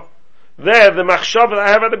lishma, there the machshava that I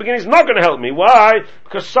have at the beginning is not going to help me. Why?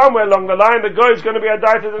 Because somewhere along the line the guy is going to be a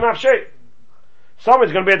daita the nafshe.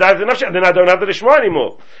 Somewhere's going to be a daita the nafshe, and then I don't have the lishma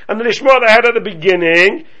anymore. And the lishma that I had at the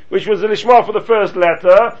beginning, which was the lishma for the first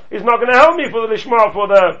letter, is not going to help me for the lishma for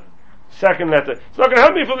the second letter. It's not going to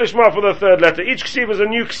help me for the lishma for the third letter. Each ksiva is a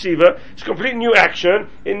new ksiva. It's a complete new action.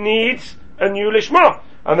 It needs a new lishma.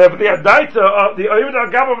 And therefore the Adaita, the Omed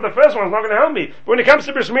Al Gabov of the first one is not going to help me. But when it comes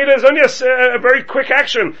to Bris Milah, it's only a very quick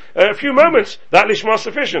action, a few moments. That Lishma is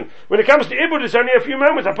sufficient. When it comes to Ibud, it's only a few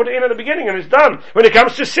moments. I put it in at the beginning and it's done. When it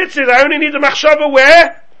comes to Tzitzis, I only need the Machshava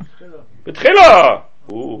where? B'tchila.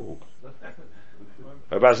 Ooh.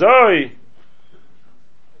 Abazoi.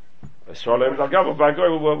 Yisrael Omed Al Gabov, by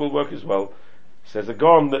God will work as well. Says the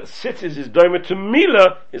Gon that Tzitzis is doimer to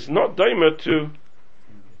Milah, it's not doimer to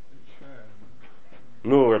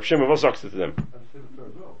No, Reb Shimon, what sagst du to them?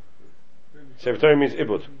 Sefer Torah means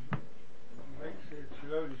Ibud.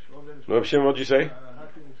 No, Shimon, what did you say?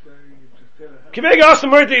 Kivega asked the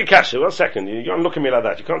Moedik Kasha. 1 second, you can't look at me like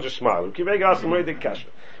that. You can't just smile. Kivega asked the Moedik Kasha.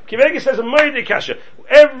 Kivega says a Moedik Kasha.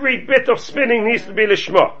 Every bit of spinning needs to be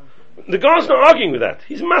Lishma. The Gaon's not arguing with that.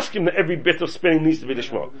 He's masking that every bit of spinning needs to be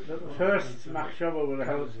Lishma. The first machshava will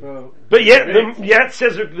help for... But yet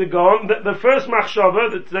says the Gaon, that the first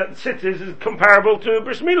machshava that Tzitzis is comparable to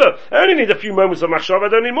Bris Milah. I only need a few moments of machshava, I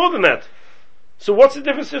don't need more than that. So what's the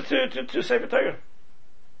difference to Sefer Torah?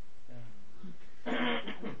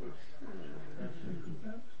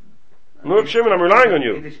 No, Shimon, I'm relying on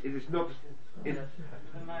you. It is not... Is it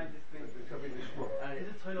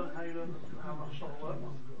Torah how you learn how much shop works?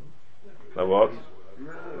 Now what? We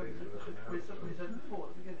said before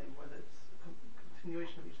at the beginning, whether it's a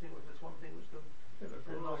continuation of each thing, whether it's one thing which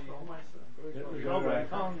then lasts the whole Meiser.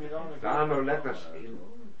 There are no letters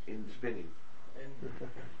in spinning.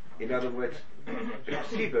 In other words,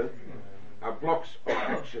 Ksiva are blocks of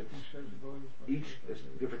actions. Each is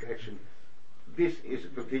a different action. This is a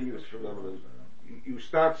continuous phenomenon. You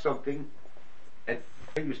start something, and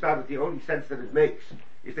when you start it, the only sense that it makes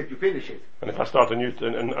is that you finish it. And if I start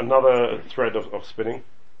another thread of spinning?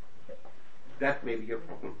 That may be your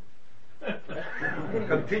problem.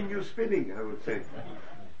 Continue spinning, I would say.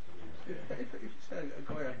 If you say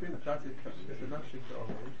a guy I've been started as a nashik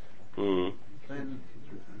then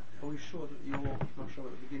are we sure that your mashal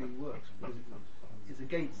at the beginning works? Because it's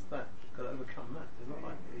against that, got to overcome that. It's not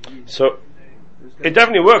like so it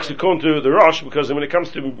definitely works according to the Rosh, because when it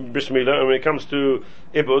comes to Bris Milah and when it comes to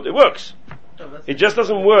Ibud, it works. It just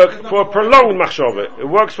doesn't work for a prolonged machshava. It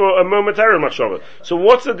works for a momentary machshava. So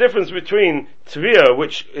what's the difference between Tviyah,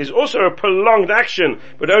 which is also a prolonged action,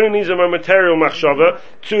 but only needs a momentary machshava,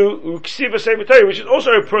 to Ksiva Sefer Torah, which is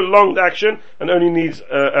also a prolonged action, and only needs,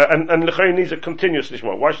 and L'chayim needs a continuous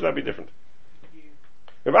lishma. Why should that be different?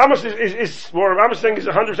 If Amos is what Rav Amos is saying is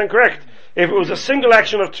 100% correct. If it was a single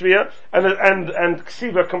action of Tviyah, and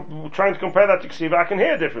Ksiva, trying to compare that to Ksiva, I can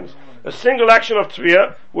hear a difference. A single action of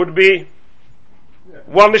Tviyah would be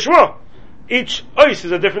one lishma. Each ois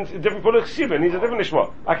is a different pull of ksiva, needs a different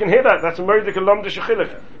lishma. I can hear that. That's a meridik alam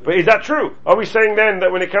d'shechilach. But is that true? Are we saying then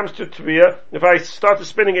that when it comes to tviyah, if I started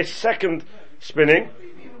spinning a second spinning,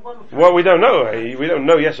 well, we don't know. We don't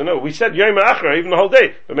know yes or no. We said yom achra, even the whole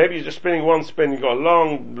day. But maybe you're just spinning one spin. You've got a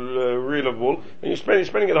long reel of wool, and you're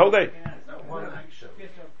spinning it the whole day.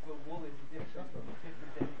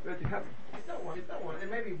 It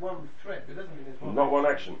may be one thread, but it doesn't mean it's one. Not one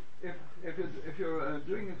action. If you're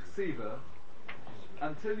doing a ksiva,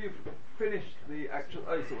 until you've finished the actual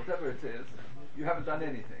ois or whatever it is, you haven't done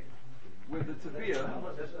anything. With the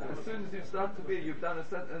taviyah, as soon as you start taviyah, you've done a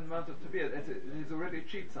certain amount of taviyah. It is already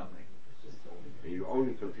achieved something. And you're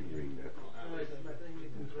only continuing that.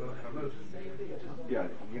 Yeah.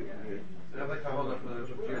 I'd like to hold up the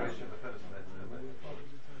duration of the first minute.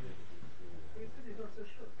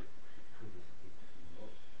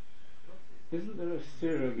 Isn't there a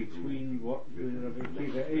stirrer between what the Rabbi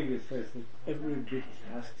Akiva Eiger says that every bit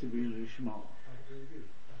has to be lishma,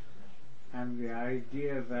 and the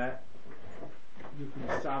idea that you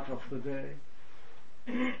can start off the day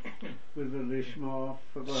with the lishma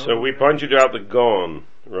for the So we pointed out the Gaon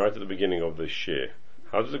right at the beginning of the Shiur.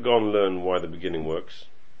 How does the Gaon learn why the beginning works?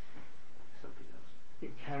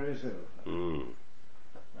 It carries over.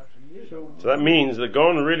 So that means the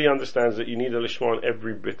Gaon really understands that you need a lishma on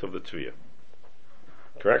every bit of the tviyah.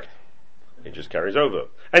 Correct? It just carries over.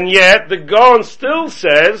 And yet, the Gaon still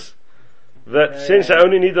says that since I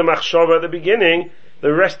only need the machshava at the beginning,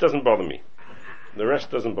 the rest doesn't bother me. The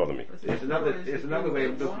rest doesn't bother me. There's another way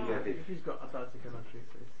of looking at it. If he's got authority country,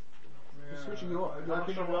 he's switching your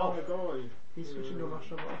mashal off. He's switching your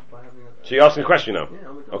mashal off by having a... So you're asking a question now?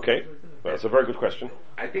 Okay. Well, that's a very good question.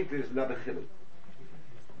 I think there's another chiluk.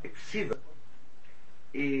 Ksiva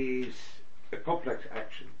is a complex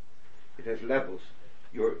action. It has levels.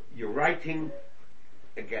 You're writing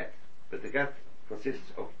a get, but the get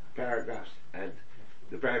consists of paragraphs, and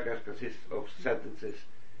the paragraphs consist of sentences.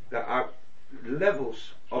 There are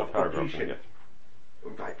levels of completion.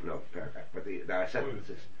 Right, no paragraph, but there are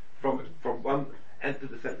sentences from one end to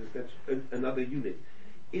the sentence. That's another unit.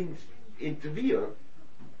 In Tviyah,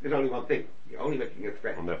 there's only one thing. You're only making a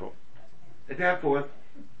thread. And therefore,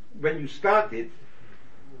 when you start it,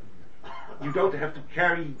 you don't have to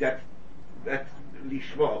carry that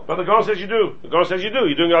lishma. But the Gaon says you do. The Gaon says you do.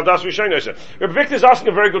 You're doing al das rishon. Rabbi Victor is asking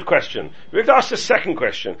a very good question. Rabbi Victor asks a second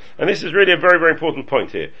question, and this is really a very, very important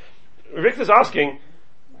point here. Rabbi Victor is asking,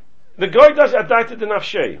 the guy does adaita de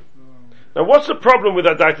nafshei. Now, what's the problem with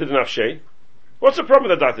adaita de nafshei? What's the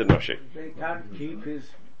problem with adaita de nafshei? They can't keep his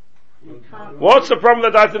What's the problem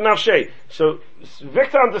with Adaitat Nafshe? So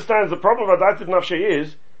Victor understands the problem of Adaitat Nafshe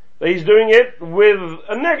is that he's doing it with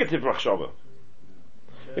a negative machshava.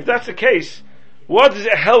 If that's the case, what does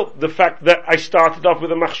it help the fact that I started off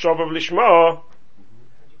with a machshava of lishma?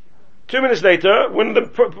 2 minutes later, when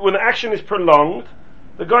the action is prolonged,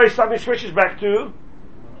 the guy suddenly switches back to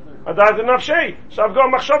Adaitat Nafshe. So I've got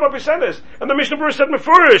a machshava b'sedes. And the Mishnah Berurah said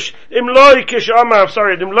mefurish im loy kishama.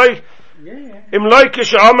 Sorry, im loy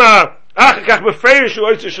kishama. Achakach befreish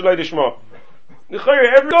u'oitzer shaloi lishma.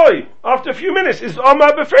 Every guy, after a few minutes, is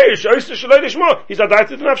Omar befreish u'oitzer shaloi lishma. He's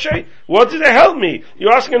Adaitat Nafshe. What does it help me?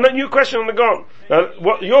 You're asking a new question on the Gon.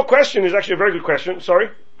 Now, your question is actually a very good question. Sorry.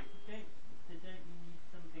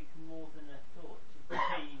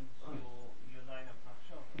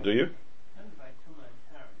 Do you?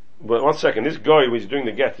 But 1 second, this guy who is doing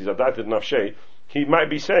the get, he's Adaitat Nafshe, he might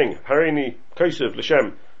be saying, Hareini Kosef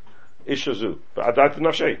L'Shem Ishazu, but Adaitat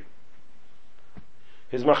Nafshe.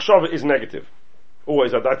 His machshava is negative.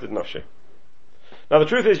 Always Adaitat Nafshe. Now the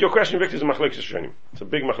truth is, your question, Victor, is a machlokes rishonim. It's a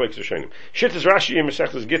big machlokes rishonim. Shittas Rashi in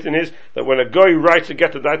Masechtas Gittin is that when a guy writes a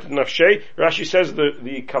get Adaitat Nafshe, Rashi says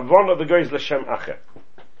the kavanah of the guy is L'Shem Acher.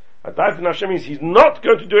 Adaitat Nafshe means he's not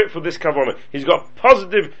going to do it for this kavanah. He's got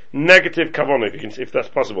positive, negative kavanah, if that's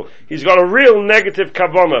possible. He's got a real negative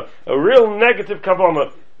kavanah,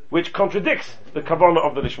 which contradicts the kavanah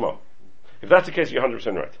of the lishma. If that's the case, you're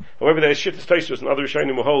 100% right. However, there is shittas Tosfos and other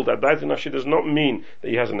rishonim who hold that Adaitat Nafshe does not mean that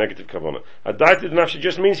he has a negative kavanah. Adaitat Nafshe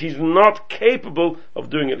just means he's not capable of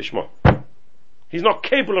doing it lishma. He's not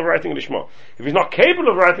capable of writing lishma. If he's not capable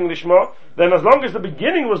of writing lishma, then as long as the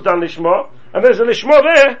beginning was done lishma, and there's a lishma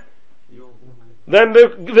there, then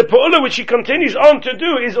the pa'ula which he continues on to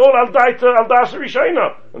do is all al dasa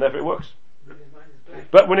rishayna, and therefore it works.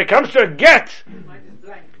 But when it comes to a get, his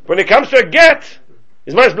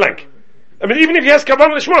mind is blank. I mean, even if he has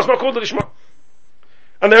kavanah lishma, it's not called the lishma.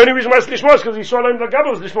 And the only reason why it's lishma is because he saw him the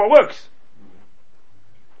gabos, lishma works.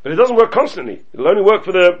 But it doesn't work constantly. It'll only work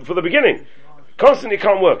for the beginning. Constantly it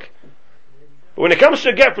can't work. But when it comes to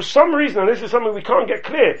a get, for some reason, and this is something we can't get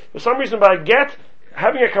clear, for some reason by a get,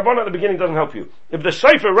 having a kavanah at the beginning doesn't help you. If the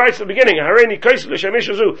Sefer writes at the beginning, Hareini Kosef L'Shem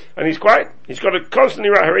Ishazu, and he's quiet, he's got to constantly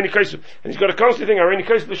write Hareini Kosef, and he's got to constantly think Hareini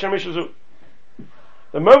Kosef L'Shem Ishazu.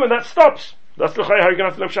 The moment that stops, that's the how you're going to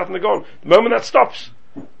have to learn Pshat in the Gon. The moment that stops,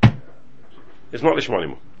 it's not Lishma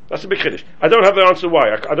anymore. That's a big chiddush. I don't have the answer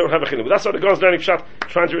why. I don't have a chiddush. But that's how the Gon's learning Pshat,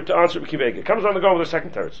 trying to answer it with Kivega. It comes on the Gon with a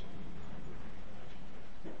second teretz.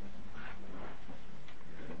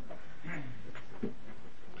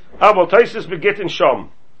 Abel Taisus begit in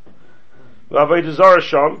Sham. Avodah Zarah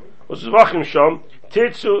Sham, Uzvachim Sham,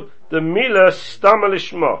 Tirtzu the Mila Stama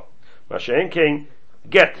Lishma. Mashen King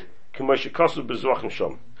get K'moshe Kosu Bezvachim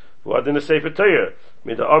Sham. Who had in the Sefer Torah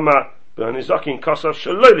mit the Amma B'Hanizakin Kosav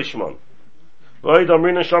Shaloi Lishman. V'Oid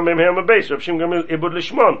Amrina Sham B'Hem Hem HaBeis Rav Shim Gamil Ibud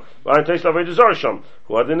Lishman. V'Ayin Teis Avodah Zarah Sham.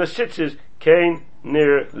 Who had in the Tzitzis Kain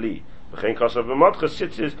Nir Li. V'chein Kosav B'Matcha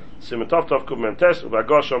Tzitzis Simetov Tov Kuv Mentes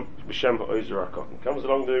U'V'Agosham B'Shem HaOizer HaKotin. Comes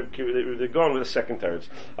along the Gon with the second teretz.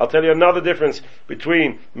 I'll tell you another difference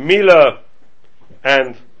between Mila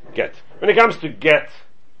and get. When it comes to get,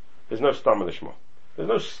 there's no Stama Lishma. There's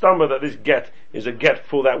no stammer that this get is a get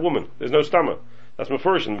for that woman. There's no stammer. That's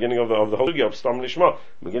mefurish in the beginning of the whole sugya of stam lishma,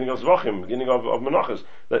 beginning of zvachim, beginning of menachas.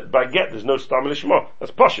 That by get there's no stam lishma.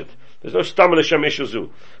 That's pashut. There's no stam lishem ishazu.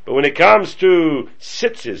 But when it comes to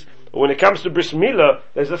sitzes, or when it comes to bris milah,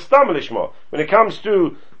 there's a stam lishma. When it comes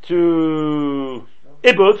to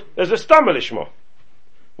ibud, there's a stam lishma.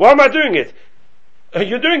 Why am I doing it?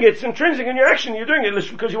 You're doing it. It's intrinsic in your action. You're doing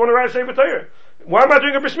it because you want to write a Sefer Torah. Why am I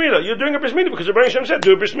doing a bris milah? You're doing a bris milah because the Rebbeinu Shem said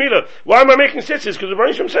do a bris milah. Why am I making sitzes? Because the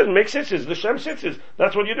Rebbeinu Shem says make sitzes. The Shem sitzes.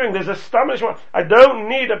 That's what you're doing. There's a stam lishma. I don't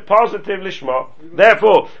need a positive lishma.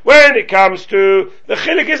 Therefore, when it comes to the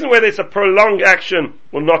chilik, isn't whether it's a prolonged action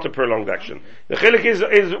or not a prolonged action. The chilik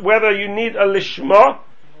is whether you need a lishma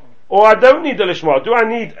or I don't need a lishma. Do I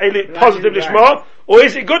need a positive lishma or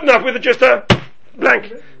is it good enough with just a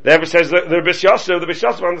blank? Therefore says the Beis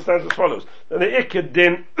Yosef understands as follows. And the Ikad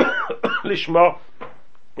Din Lishma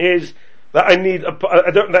is that I need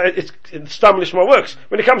Stam Lishma works.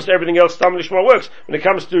 When it comes to everything else, Stam Lishma works. When it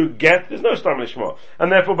comes to get, there's no Stam Lishma.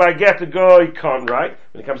 And therefore by get, a guy can't write.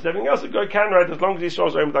 When it comes to everything else, a guy can write as long as he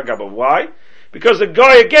shows Oim Dagaba. Why? Because the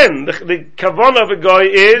guy, again, the kavanah of a guy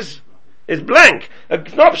is blank.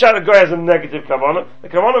 It's not that a guy has a negative kavanah. The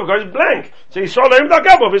kavanah of a guy is blank. So he saw Oim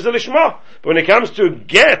Dagaba is the Lishma. But when it comes to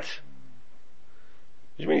get,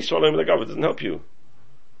 what do you mean he saw Oim Dagaba? It doesn't help you.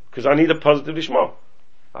 Because I need a positive lishma.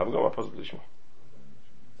 I haven't got my positive lishma.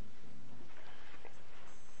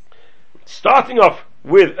 Starting off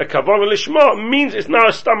with a kavanah lishma means it's now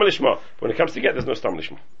a stam lishma. But when it comes to get, there's no stam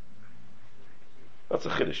lishma. That's a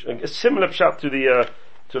chiddush. A similar pshat to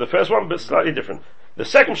the first one, but slightly different. The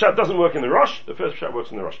second pshat doesn't work in the Rosh. The first pshat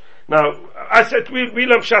works in the Rosh. Now, I said we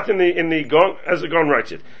learn pshat in the Gon as the Gon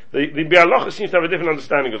writes it. The Bialocha seems to have a different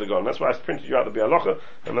understanding of the Gon. That's why I printed you out the Bialocha,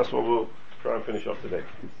 and that's what we'll try and finish off today.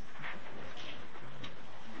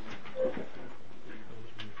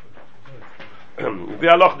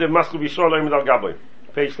 Bialocha de Maskul Yisrael Oimid Al Gaboy,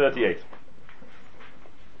 page 38.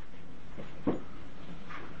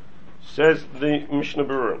 Says the Mishnah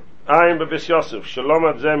Berurah. Ayin b'bis Yosef, shalom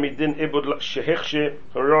ad zeh midin ibud shehichshe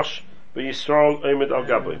harosh b'Yisrael oimid al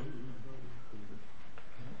gaboy.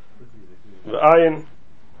 Ayin,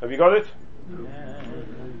 have you got it?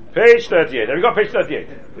 Page 38. Have you got page 38?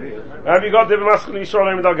 Have you got the Maskul Yisrael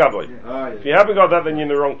oimid al gaboy? If you haven't got that, then you're in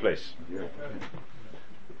the wrong place.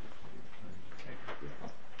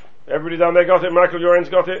 Everybody down there got it? Michael Yoren's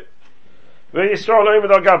got it? V'Yisrael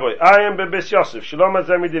oimid al gaboy. Ayin b'bis Yosef, shalom ad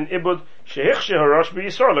zeh midin ibud shehichshe harosh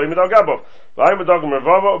b'Yisrael oimid al gaboy. V'ayim b'dogim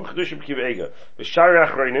mervava u'b'chedushim k'v'ega. V'shari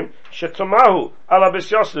achronim shetomahu ala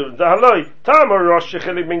b'is Yosef dahaloi tam harosh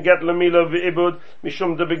shechilik min get lemila v'ibud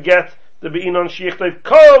mishum de beget de be'inon shichtav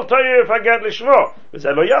kol tayir faget lishmo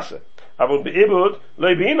v'zeh lo yaseh. אבל בעיבוד לא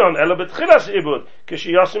בעינון אלא בתחילת עיבוד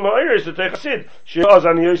כשיעשם הארץ לתחסיד שאז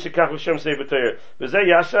אני יעשה כך לשם ספר תורה וזה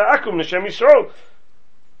יעשה עקום לשם ישראל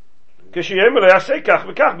כשיאמר לו יעשה כך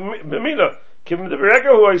וכך במילה כי ברגע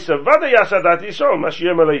הוא יעשה ודאי יעשה דעת ישראל מה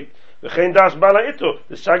שיאמר לי וכן דעס בעלה איתו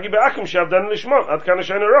לסגי בעקום שעבדנו לשמון עד כאן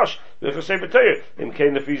השעין הראש ויחסי בתורה אם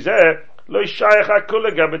כן לפי זה לא ישייך הכל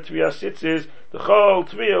לגבי תביעה ציציס לכל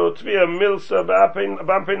תביעה ותביעה מילסה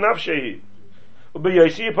באמפי נפשי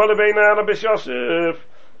ובייסי יפול בעיני על הביס יוסף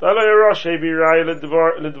תעלה הראש הביא ראי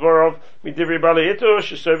לדבורוב מדברי בעלה איתו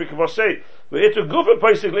שסובי כבוסי ואיתו גוף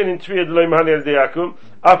הפייסק לינין תביעה דלוי מהלי על די עקום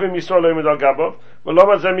אף אם ישרול לא ימד על גבוב ולא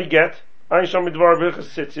מה זה מגט אין שם מדבור בהלכות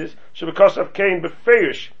ציציס שבכוסף קיין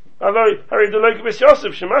בפייש הרי דלוי כביס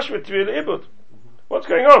יוסף שמשווה תביעה לאיבוד. What's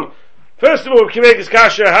going on? First of all, Kimegis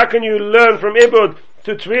Kasha, how can you learn from Ibud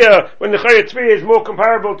to Tviyah when the Chayat Tviyah is more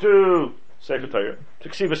comparable to Sefer Torah, to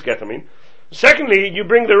Ksivas Get, I mean. Secondly, you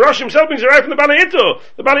bring the Rosh himself brings it right from the Bala Ito.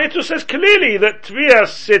 The Bala Ito says clearly that Tviyah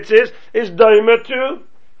Tzitzis is Daima to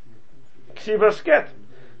Ksivas Get.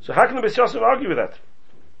 So how can the Beis Yosef argue with that?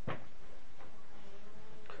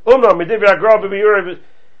 Umna, Medivi Agra B'Biura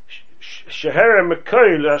Sheherem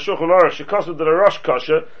Mekoil HaShulchan Aruch Shekosov de la Rosh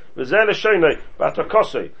Kasha V'zeh l'shoinei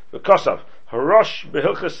B'atakosei V'kosav Harosh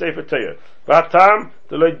B'Hilchos Sefer Torah V'atam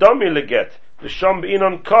D'loi Domi Leget V'shom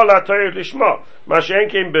B'inon Kol HaTorah Lishma Ma she'en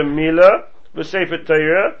kein B'mila V'Sefer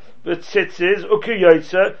Torah V'tzitzis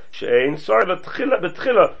U'kiyotze She'en Sar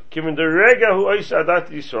L'tchila Kivin D'rega Hu Oisa Adat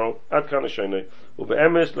Yisrael Ad Kan HaShoinei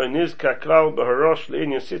U'be'emes Lo Nizka Klal B'Harosh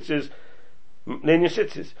L'Inyan Tzitzis L'Inyan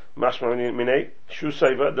Tzitzis Mashma Minei Shu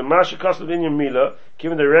Seiva The Masha Kosel L'Inyan Mila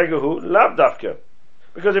Kivin D'rega Hu Lav Dafka.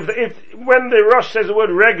 Because if when the Rosh says the word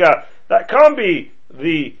rega, that can't be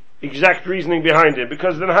the exact reasoning behind it.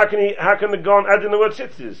 Because then how can the Gon add in the word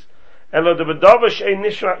tzitzis? Elo de bedovish ein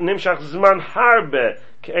nimshach zman harbe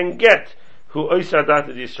ken get hu oisa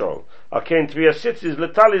dated Yisrael. Al ken tviyah tzitzis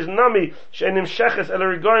letalis nami shein nimsheches elo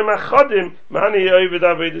rigoyim achodim mani yoyvid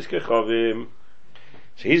avedis kechovim.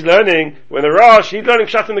 So he's learning when the Rosh, he's learning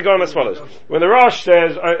pshat in the Gon as follows. When the Rosh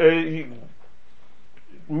says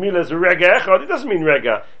Mila's rega echad, it doesn't mean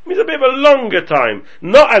rega. It means a bit of a longer time.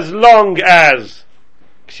 Not as long as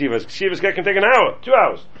Ksivas. Ksivas get can take an hour, 2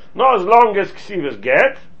 hours. Not as long as Ksivas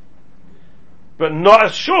get, but not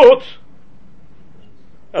as short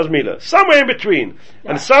as Mila. Somewhere in between.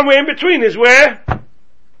 Yeah. And somewhere in between is where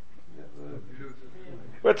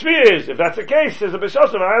Tviyah is. If that's the case, says the Beis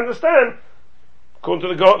Yosef, I understand. According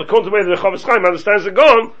to the way the Hilchos Chaim understands the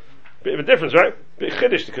Gon, bit of a difference, right? Bit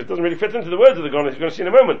chiddush, because it doesn't really fit into the words of the Gon, as you're going to see in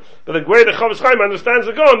a moment. But the way the Hilchos Chaim understands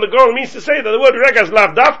the Gon means to say that the word rega is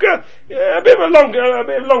lav dafka, a bit of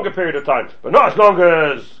a longer period of time, but not as long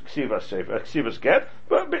as Ksivas get.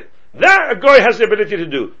 But that a guy has the ability to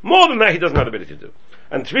do. More than that, he doesn't have the ability to do.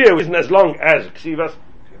 And Tviyah isn't as long as Ksivas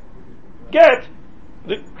get.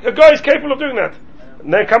 A guy is capable of doing that.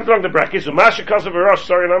 And then comes along the brackets. So Masha Kosav Rosh.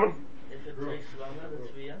 Sorry, Naman.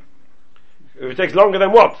 If it takes longer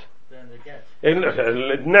than what?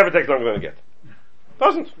 It never takes longer than a get.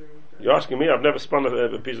 Doesn't. You're asking me? I've never spun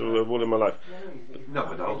a piece of wool in my life. No,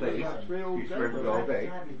 but the whole day. He's working the whole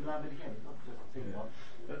day.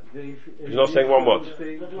 He's not saying one what?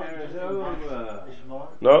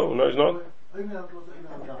 No, he's not.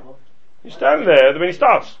 He's standing there when he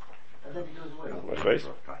starts. My face.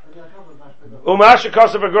 Umasha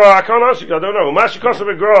Kosav Agra. I can't answer you. I don't know. Umasha Kosav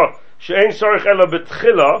Agra. she'ein sorich ela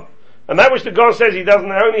betchila, and that which the God says he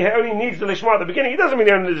doesn't only needs the lishma at the beginning. He doesn't mean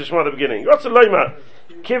he only needs the lishma at the beginning. What's the loima?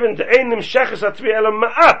 Kiven to ein nimsheches atvia ela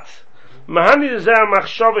ma'at. Mahani zeh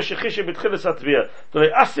machshava shechishe betchilas atvia. To le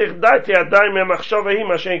asich daiti adai me machshava hi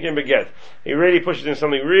mashenkin beget. He really pushes in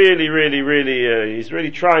something really, he's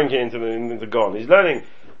really trying here into the Gon. He's learning.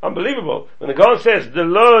 Unbelievable. When the Gon says, the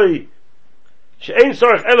loy, she'ein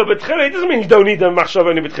sorech elo betchila, it doesn't mean you don't need the machshava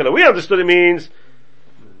only betchila. We understood it means,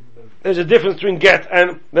 there's a difference between get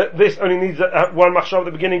and this only needs one machshava at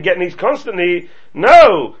the beginning, get needs constantly.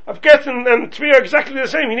 No! Of get and tvi are exactly the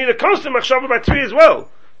same. You need a constant machshava by tvi as well.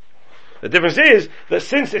 The difference is that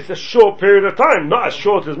since it's a short period of time, not as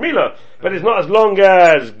short as Mila, but it's not as long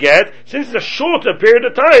as Get, since it's a shorter period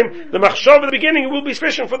of time, the machshava at the beginning will be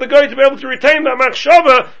sufficient for the guy to be able to retain that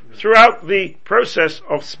machshava throughout the process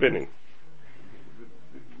of spinning.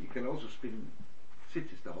 You can also spin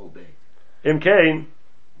tzitzis the whole day. Im kein,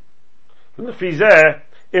 לפי זה,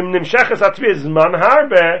 אם נמשכת התביעה זמן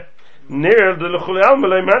הרבה, נראה לכולי עלמא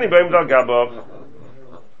לא ימני בהם דל גבו.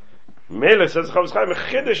 Mele says Hilchos Chaim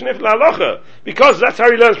Simen, because that's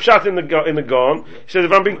how he learns pshat in the Gon. He says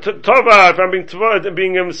if I'm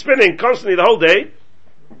being spinning constantly the whole day,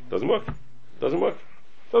 doesn't work.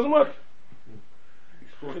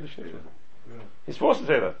 He's forced to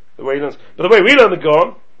say that the way he learns. But the way we learn the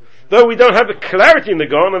Gon, though we don't have the clarity in the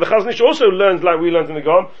Gon, and the Chazon Ish also learns like we learned in the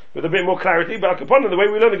Gon with a bit more clarity. But upon the way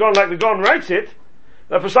we learn the Gon, like the Gon writes it.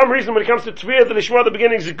 Now for some reason when it comes to Tviyah, the Lishma at the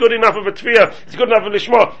beginning is good enough of a Tviyah, it's good enough of a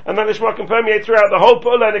Lishma, and that Lishma can permeate throughout the whole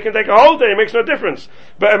Pula, and it can take a whole day, it makes no difference.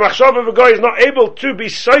 But a Machshava of a guy is not able to be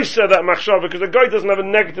Soisa that Machshava, because a guy doesn't have a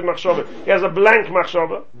negative Machshava, he has a blank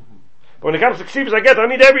Machshava. But when it comes to Ksivas, I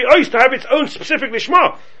need every Ois to have its own specific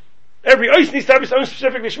Lishma. Every Ois needs to have its own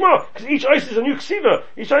specific Lishma, because each Ois is a new Ksiva,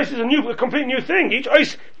 each Ois is a complete new thing. Each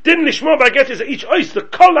Ois didn't Lishma, but I get is that each Ois, the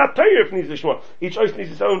Kol HaTorah needs Lishma. Each Ois needs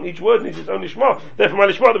its own, each word needs its own Lishma. Therefore my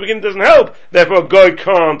Lishma at the beginning doesn't help. Therefore a guy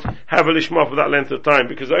can't have a Lishma for that length of time,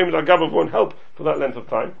 because the Oimid Al-Gabav won't help for that length of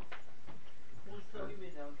time.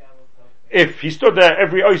 If he stood there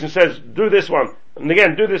every Ois and says, do this one, and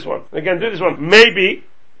again do this one, and again do this one, maybe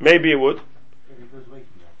it would.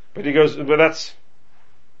 But he goes, but that's,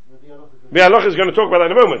 Bi'aloch is going to talk about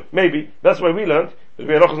that in a moment. Maybe. That's why we learned. But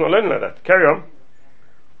Bi'aloch is not learning like that. Carry on.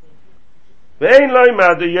 Why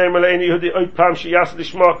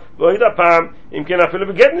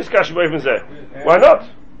not?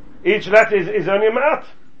 Each letter is only a ma'at.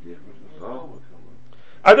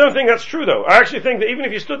 I don't think that's true though. I actually think that even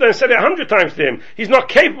if you stood there and said it 100 times to him, he's not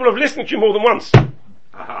capable of listening to you more than once.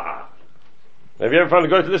 Have you ever found a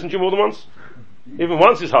guy to listen to you more than once? Even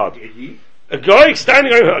once is hard. A guy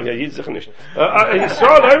standing over, Yisrael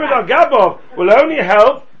Oimid Al-Gabav will only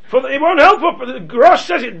help it won't help, but the Rosh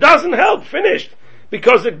says it doesn't help, finished.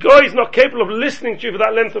 Because the guy is not capable of listening to you for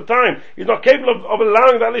that length of time. He's not capable of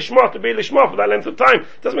allowing that Lishma to be Lishma for that length of time.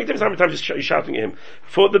 It doesn't make difference how many times you're shouting at him.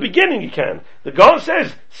 For the beginning you can. The God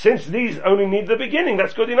says, since these only need the beginning,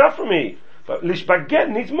 that's good enough for me. But Get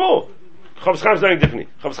needs more. Hilchos Chaim's learning differently.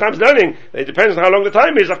 Hilchos Chaim's learning, it depends on how long the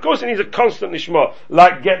time is. Of course it needs a constant Lishma,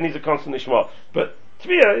 like Get needs a constant Lishma. But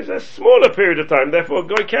Tviyah is a smaller period of time, therefore a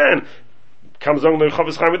guy can. Comes along the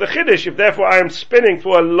Hilchos Chaim with the Chiddush, if therefore I am spinning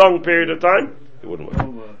for a long period of time, it wouldn't work.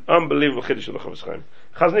 Unbelievable Chiddush of the Hilchos Chaim.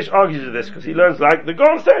 Chazon Ish argues with this, because he learns like the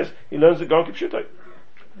Gon says, he learns the Gon Kipshutai.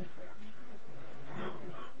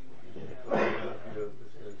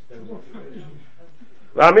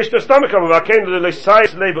 Mishnah Stamacham of Akein the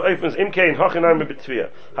Leisayis Leber opens Imkein Hachinayim B'Tviyah.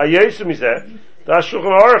 Hayesum is there. Da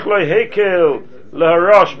Shulchan Aruch Lo Hekel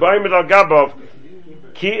LeHarosh Ba'imid Al-Gabav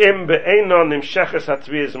Ki Im Be'einon Nimsheches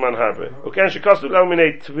HaTviyah Zman Harbe. Uken Shekastu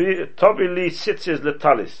L'Alminei Tovili Tzitzis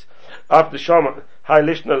Letalis. After Shama Hay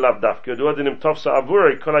Lishna Lav Dafke Du Adinim Tovsa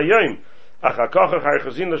Avurei Kol HaYom Ach HaKochach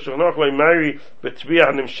HaYchazin LeShulchan Aruch Lo Mari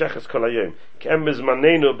B'Tviyah Nimsheches Kol HaYom Kem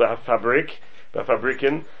Bezmanenu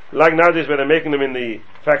B'Fabrikin like nowadays when they're making them in the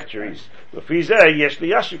factories. One of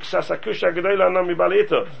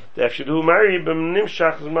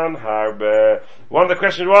the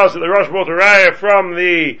questions was that the Rosh brought a raya from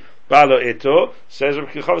the Balo Ito. Says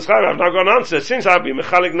Hilchos Chaim, I've now got an answer. Since I'll be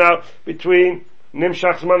mechalik now between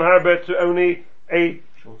Nimshach Zman Harbe to only a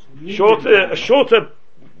shorter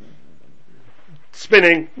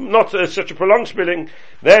spinning, not such a prolonged spinning,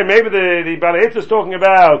 then maybe the Balaita is talking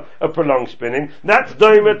about a prolonged spinning. That's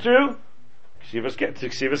doima to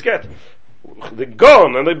Ksivas Get. The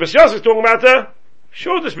Gon and the B'Syas is talking about a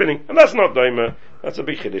shorter spinning, and that's not doima. That's a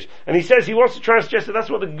big chiddush. And he says he wants to try and suggest that that's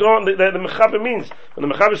what the Gon, the Mechaber means. When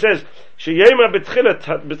the Mechaber says Sheyema B'Tchilas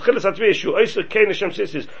Hatviyah Shu Oiser Kein Hashem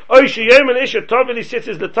Tzitzis Oy Sheyema Isha Tovili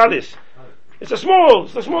Tzitzis Letalis. It's a small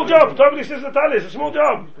job. Tovli sits the Talis, it's a small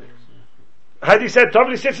job. Had he said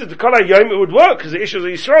Tovli sits the Kol HaYom, it would work, because the issue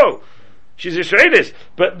is Yisrael. She's Israelis.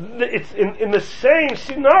 But it's in the same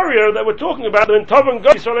scenario that we're talking about, when Tov and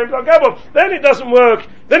Goy Yisrael Al Gabov, then it doesn't work,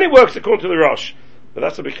 then it works according to the Rosh. But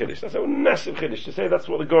that's a big chiddush. That's a massive chiddush. To say that's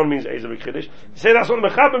what the Gon means is a big chiddush. To say that's what the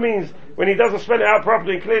Mechaber means when he doesn't spell it out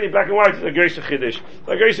properly and clearly black and white is a greater chiddush. It's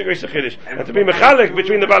a greater chiddush. And to be mechalik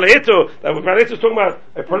between the Balahito, that what Balahito is talking about,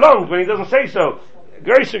 prolonged when he doesn't say so.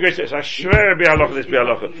 Greater. I swear be halacha, this be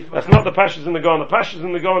halacha. That's not the pashas in the Gon. The pashas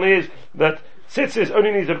in the Gon is that Tzitzis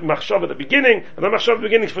only needs a machshav at the beginning, and the machshav at the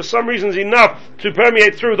beginning for some reason is enough to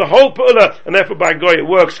permeate through the whole pu'ula, and therefore by Goy it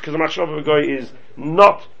works, because the machshav of a Goy is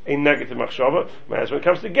not a negative machshava. Whereas when it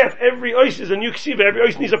comes to get, every ois is a new ksiva, every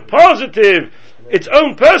ois needs a positive, its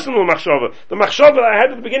own personal machshava. The machshava that I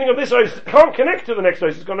had at the beginning of this ois can't connect to the next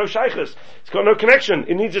ois, it's got no shaykhus, it's got no connection,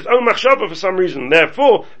 it needs its own machshava for some reason.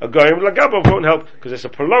 Therefore, a goyim lagabav won't help, because it's a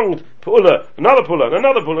prolonged pu'ula, another pu'ula,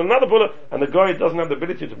 another pu'ula, another pu'ula, and the goy doesn't have the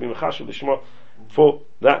ability to be mechashav lishma for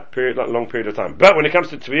that period, that long period of time. But when it comes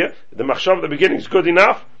to tviyah, the machshava at the beginning is good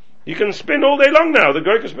enough. You can spin all day long now. The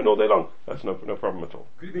guy can spin all day long. That's no problem at all.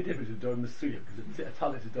 Could it be a difference with Dor Masuya? Because a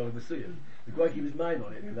talent is Dor Masuya. The guy keeps his mind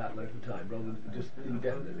on it for that length of time, rather than just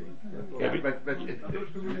indefinitely. Yeah, but the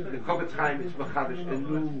Orach Chaim is machadish a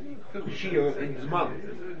new Shiur in Zman.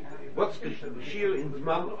 What's the Shiur in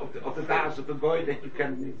Zman of the das of the boy that you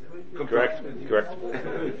can correct.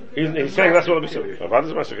 He's saying that's what the Masuya.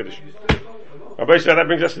 That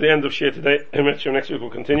brings us to the end of Shiur today. Next week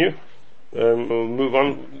we'll continue. We'll move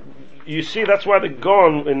on. You see, that's why the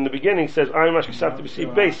Gon in the beginning says Aymash Kisav to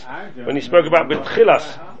B'si base when he spoke about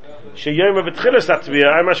B'tchilas. Sheyoma B'tchilas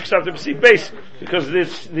Atviyah Aymash Kisav to B'si base, because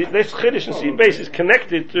this Chiddush in Si base is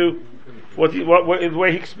connected to the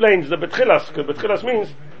way he explains the B'tchilas, because B'tchilas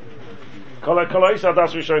means Kol Ha'isa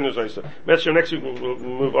Das Rishonu Zoysa. Next week we'll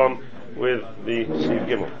move on with the Siv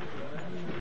Gimel.